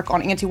his work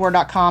on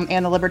antiwar.com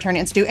and the Libertarian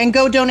Institute. And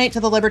go donate to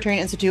the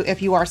Libertarian Institute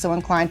if you are so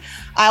inclined.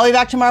 I'll be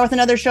back tomorrow with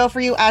another show for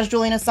you. As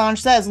Julian Assange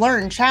says,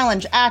 learn,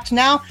 challenge, act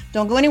now.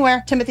 Don't go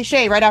anywhere. Timothy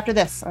Shea right after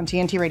this on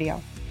TNT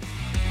Radio.